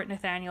 please support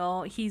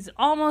Nathaniel. He's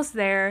almost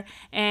there,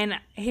 and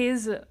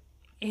his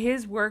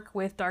work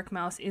with Dark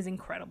Mouse is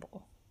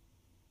incredible.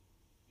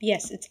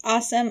 Yes, it's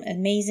awesome,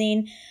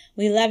 amazing.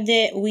 We loved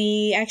it.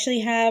 We actually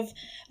have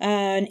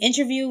an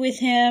interview with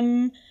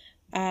him,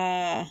 2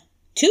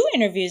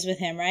 interviews with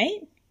him,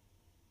 right?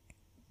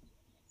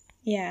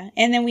 Yeah,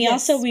 and then we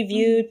also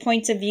reviewed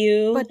Points of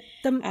View, But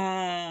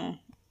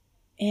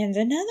and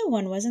another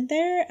one, wasn't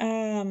there?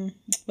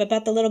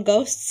 About the little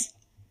ghosts.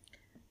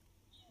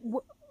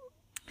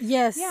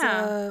 yes.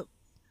 Yeah.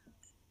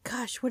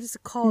 Gosh, what is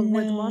it called?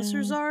 Where the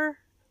monsters are?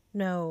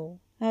 No.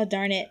 Oh,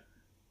 darn it.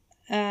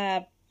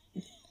 I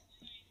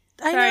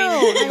Sorry.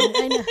 know.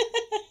 I know.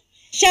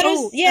 Shadows,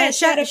 Oh,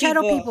 Shadow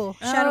Shadow People. People.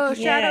 Shadow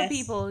People. Shadow Yes.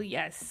 People,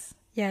 yes.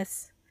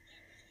 Yes.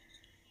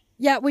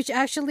 Yeah, which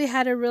actually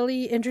had a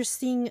really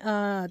interesting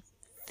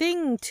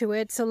thing to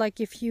it. So like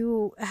if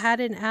you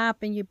had an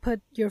app and you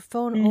put your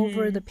phone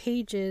over the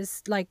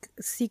pages, like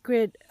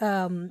secret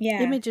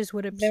images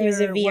would appear There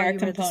was a while VR you read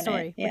the component,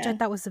 story, which I yeah.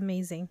 thought was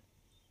amazing.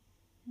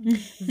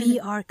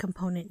 VR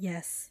component,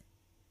 yes.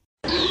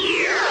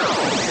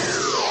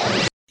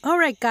 All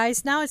right,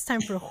 guys, now it's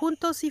time for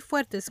Juntos y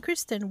Fuertes.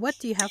 Kristen, what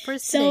do you have for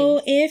us So,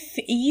 today? if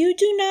you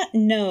do not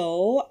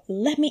know,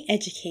 let me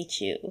educate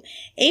you.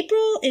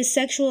 April is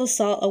Sexual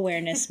Assault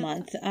Awareness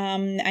Month.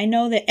 I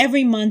know that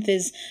every month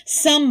is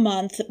some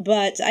month,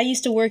 but I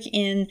used to work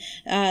in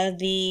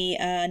the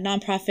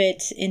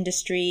nonprofit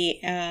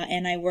industry,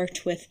 and I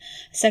worked with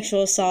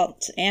sexual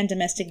assault and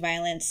domestic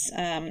violence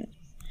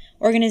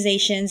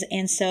organizations,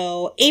 and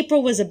so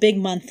April was a big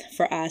month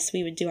for us.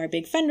 We would do our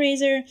big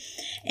fundraiser,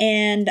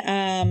 and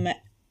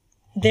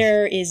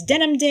there is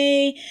Denim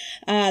Day.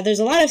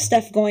 There's a lot of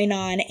stuff going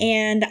on,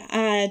 and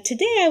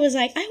today I was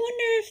like, I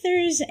wonder if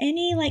there's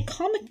any like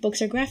comic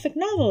books or graphic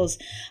novels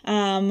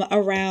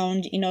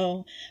around,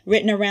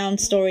 written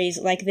around stories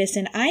like this,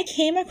 and I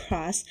came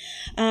across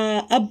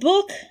a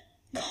book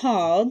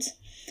called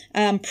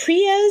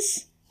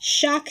Priya's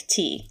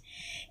Shakti.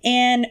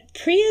 And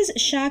Priya's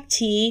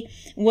Shakti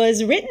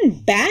was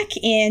written back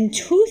in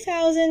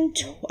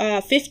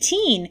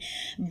 2015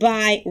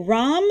 by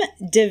Ram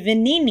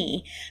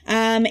Devaneni.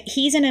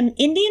 He's an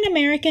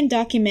Indian-American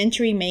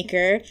documentary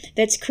maker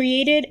that's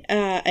created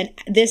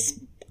this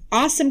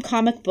awesome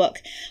comic book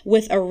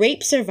with a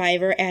rape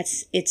survivor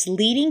as its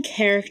leading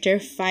character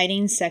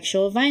fighting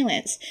sexual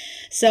violence.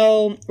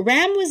 So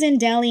Ram was in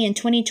Delhi in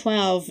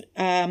 2012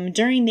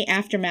 during the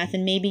aftermath,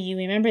 and maybe you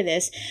remember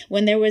this,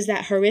 when there was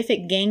that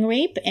horrific gang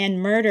rape and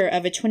murder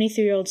of a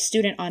 23-year-old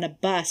student on a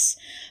bus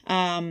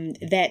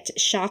that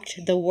shocked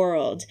the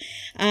world.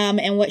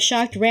 And what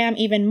shocked Ram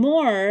even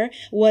more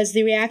was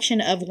the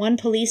reaction of one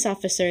police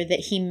officer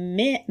that he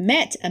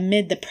met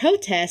amid the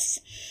protests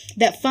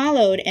that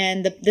followed,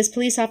 and this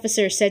police officer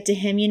said to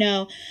him,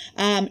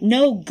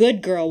 no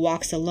good girl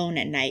walks alone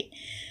at night.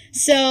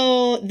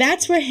 So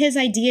that's where his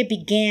idea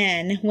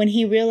began, when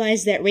he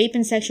realized that rape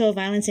and sexual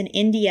violence in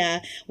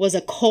India was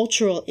a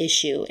cultural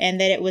issue and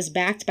that it was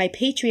backed by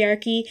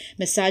patriarchy,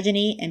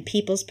 misogyny, and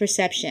people's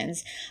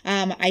perceptions.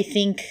 I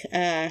think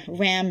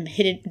Ram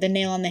hit the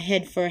nail on the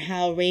head for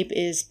how rape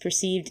is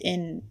perceived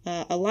in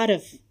a lot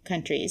of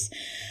countries.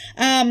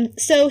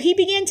 So he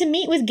began to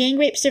meet with gang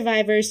rape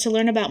survivors to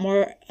learn about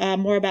more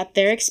about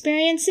their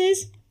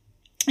experiences.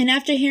 And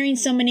after hearing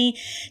so many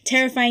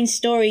terrifying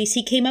stories,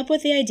 he came up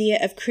with the idea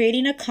of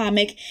creating a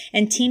comic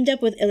and teamed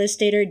up with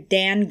illustrator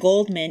Dan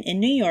Goldman in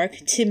New York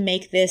to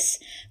make this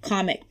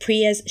comic,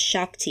 Priya's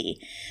Shakti.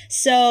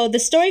 So the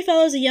story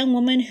follows a young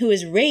woman who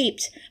is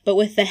raped, but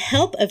with the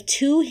help of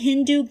 2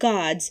 Hindu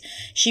gods,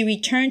 she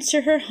returns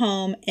to her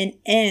home and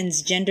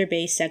ends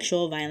gender-based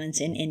sexual violence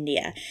in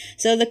India.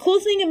 So the cool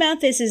thing about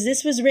this is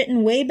this was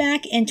written way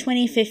back in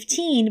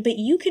 2015, but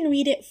you can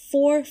read it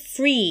for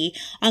free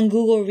on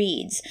Google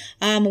Reads.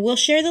 We'll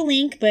share the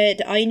link,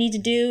 but all you need to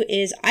do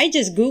is, I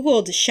just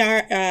Googled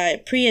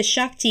Priya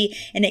Shakti,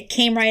 and it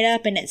came right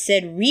up and it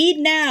said, read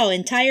now,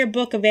 entire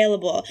book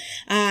available.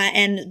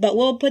 But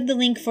we'll put the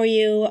link for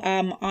you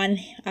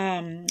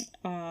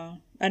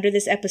under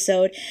this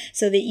episode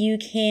so that you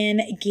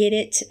can get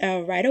it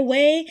right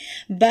away.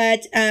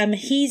 But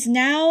he's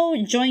now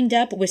joined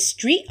up with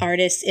street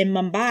artists in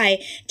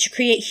Mumbai to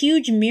create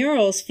huge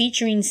murals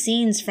featuring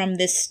scenes from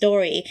this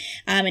story.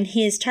 And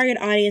his target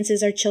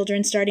audiences are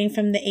children starting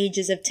from the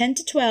ages of 10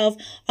 to 12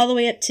 all the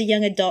way up to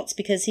young adults,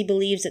 because he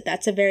believes that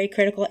that's a very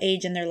critical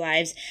age in their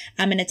lives.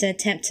 And it's an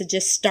attempt to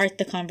just start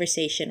the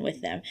conversation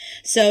with them.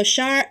 So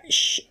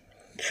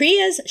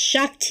Priya's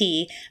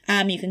Shakti,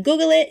 you can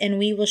Google it and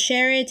we will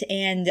share it,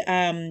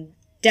 and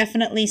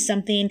definitely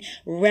something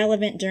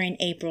relevant during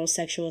April's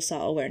Sexual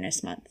Assault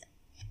Awareness Month.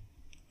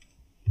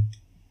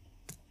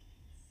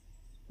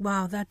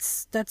 Wow,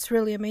 that's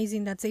really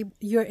amazing.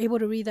 You're able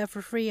to read that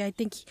for free. I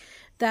think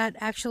that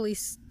actually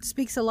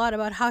speaks a lot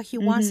about how he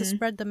wants to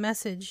spread the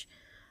message.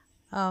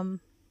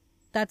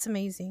 That's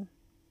amazing.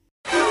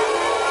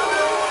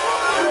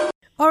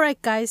 All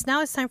right, guys,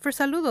 now it's time for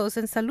saludos,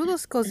 and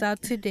saludos goes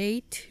out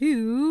today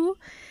to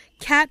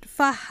Kat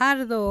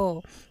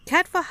Fajardo.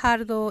 Kat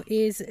Fajardo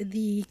is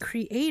the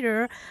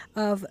creator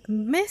of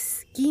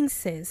Miss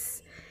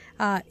Quinces.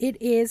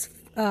 It's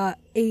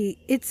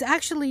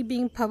actually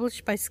being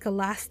published by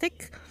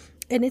Scholastic,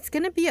 and it's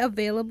going to be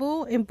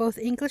available in both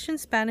English and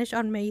Spanish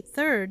on May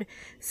 3rd.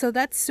 So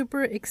that's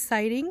super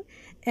exciting.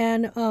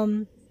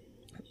 And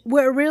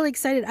we're really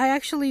excited. I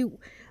actually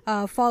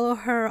follow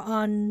her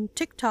on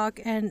TikTok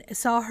and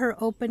saw her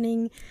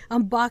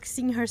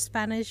unboxing her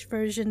Spanish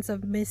versions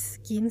of Miss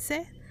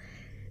Quinces,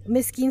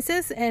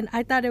 and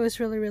I thought it was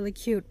really, really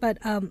cute. But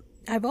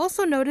I've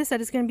also noticed that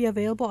it's going to be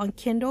available on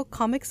Kindle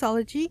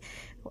Comixology,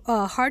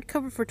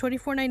 hardcover for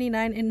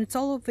 $24.99, and it's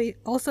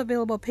also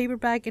available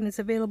paperback, and it's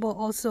available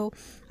also,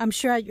 I'm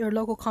sure, at your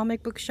local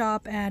comic book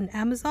shop and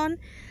Amazon.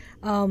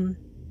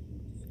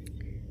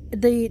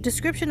 The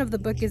description of the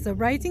book is the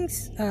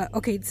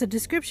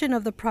description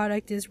of the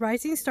product is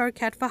Rising Star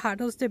Kat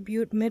Fajardo's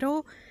debut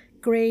middle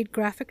grade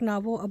graphic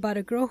novel about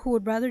a girl who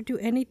would rather do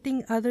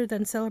anything other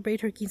than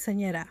celebrate her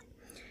quinceañera.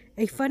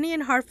 A funny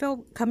and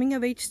heartfelt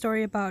coming-of-age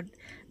story about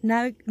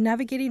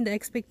navigating the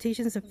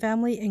expectations of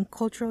family and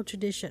cultural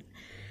tradition.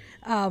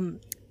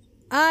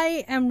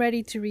 I am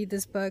ready to read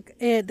this book.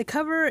 The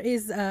cover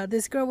is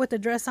this girl with a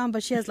dress on,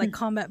 but she has like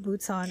combat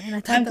boots on.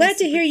 And I'm glad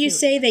to hear you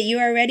say that you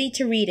are ready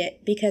to read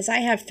it, because I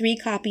have 3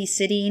 copies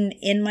sitting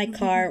in my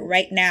car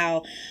right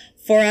now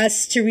for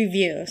us to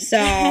review. So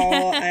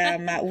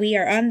we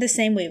are on the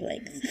same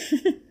wavelength.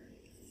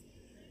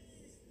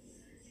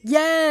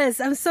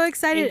 Yes, I'm so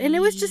excited. And it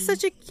was just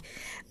such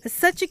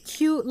a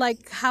cute,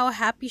 like, how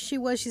happy she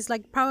was. She's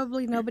like,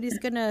 probably nobody's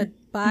gonna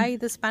buy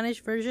the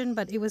Spanish version,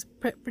 but it was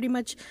pretty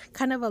much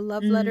kind of a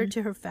love letter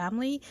to her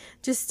family,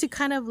 just to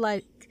kind of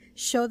like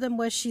show them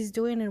what she's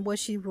doing and what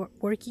she's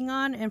working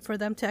on, and for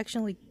them to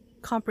actually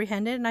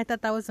comprehend it. And I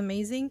thought that was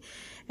amazing.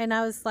 And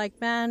I was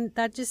like, man,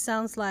 that just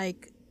sounds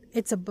like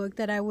it's a book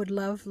that I would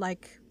love,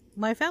 like,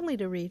 my family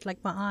to read,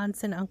 like my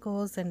aunts and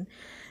uncles and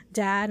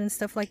dad and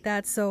stuff like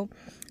that. So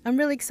I'm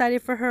really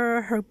excited for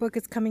her. Her book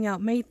is coming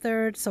out May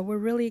 3rd, so we're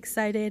really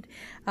excited.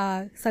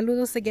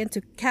 Saludos again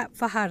to Kat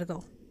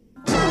Fajardo.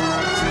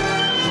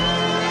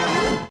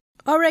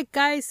 All right,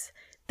 guys,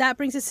 that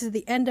brings us to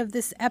the end of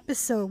this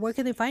episode. Where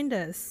can they find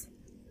us?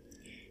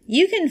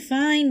 You can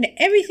find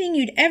everything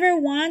you'd ever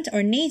want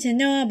or need to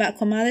know about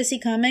Comadres y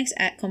Comics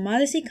at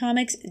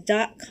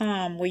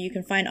comadresycomics.com, where you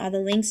can find all the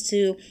links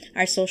to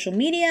our social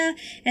media,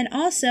 and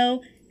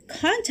also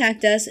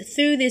contact us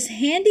through this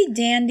handy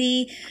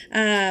dandy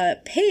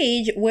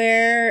page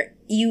where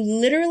you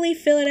literally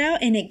fill it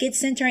out and it gets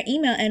sent to our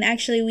email. And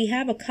actually, we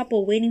have a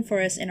couple waiting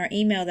for us in our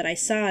email that I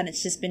saw, and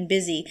it's just been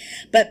busy.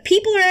 But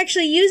people are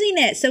actually using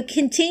it, so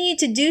continue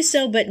to do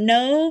so, but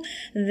know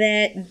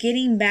that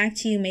getting back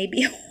to you may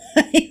be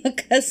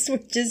because we're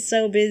just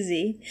so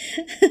busy.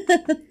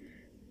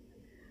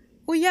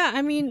 Well, yeah,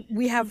 I mean,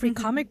 we have Free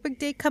Comic Book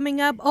Day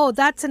coming up. Oh,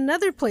 that's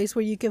another place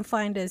where you can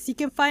find us. You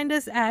can find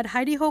us at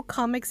Heidi Ho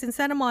Comics in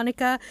Santa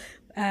Monica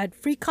at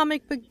Free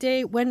Comic Book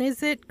Day. When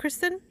is it,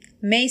 Kristen?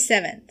 May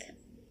 7th.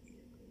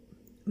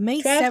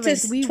 May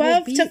 7th.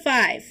 12 to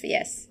 5,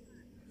 yes.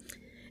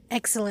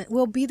 Excellent.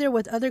 We'll be there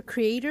with other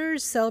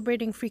creators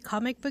celebrating Free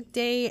Comic Book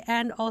Day,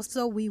 and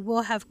also we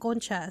will have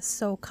conchas.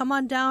 So come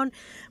on down,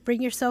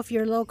 bring yourself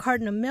your little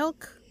carton of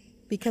milk,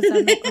 because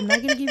I'm not going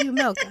to give you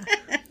milk.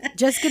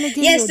 Just going to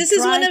give you a dry this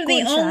is one of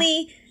the concha.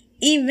 only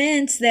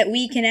events that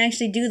we can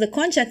actually do the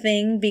concha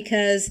thing,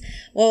 because,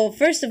 well,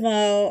 first of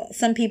all,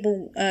 some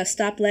people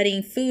stopped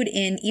letting food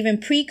in even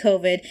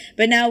pre-COVID,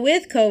 but now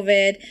with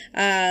COVID,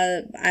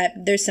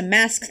 there's some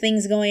mask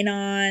things going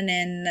on,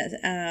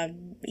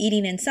 and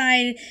eating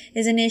inside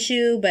is an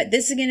issue, but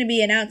this is going to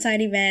be an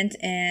outside event,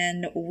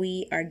 and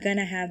we are going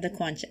to have the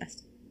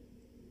conchas.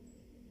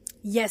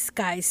 Yes,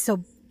 guys.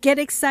 So get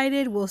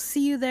excited. We'll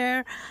see you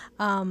there.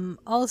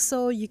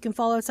 Also, you can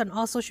follow us on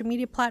all social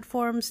media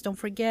platforms. Don't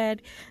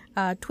forget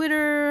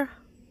Twitter,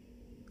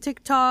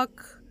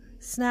 TikTok,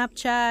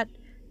 Snapchat,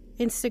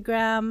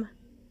 Instagram.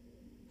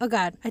 Oh,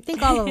 God. I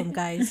think all of them,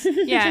 guys.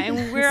 Yeah,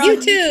 and we're on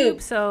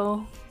YouTube,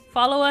 so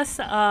follow us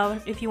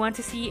if you want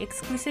to see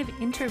exclusive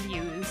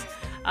interviews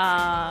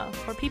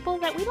for people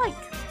that we like.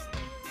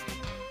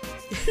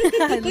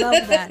 I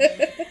love that.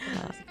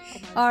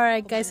 All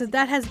right, guys. So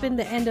that has been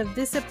the end of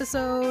this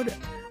episode.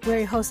 We're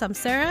your hosts. I'm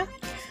Sarah.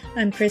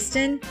 I'm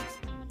Kristen.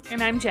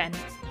 And I'm Jen.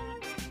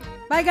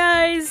 Bye,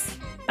 guys.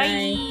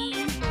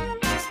 Bye.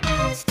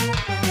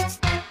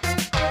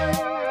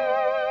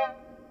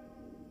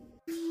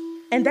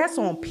 And that's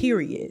on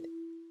Period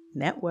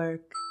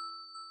Network.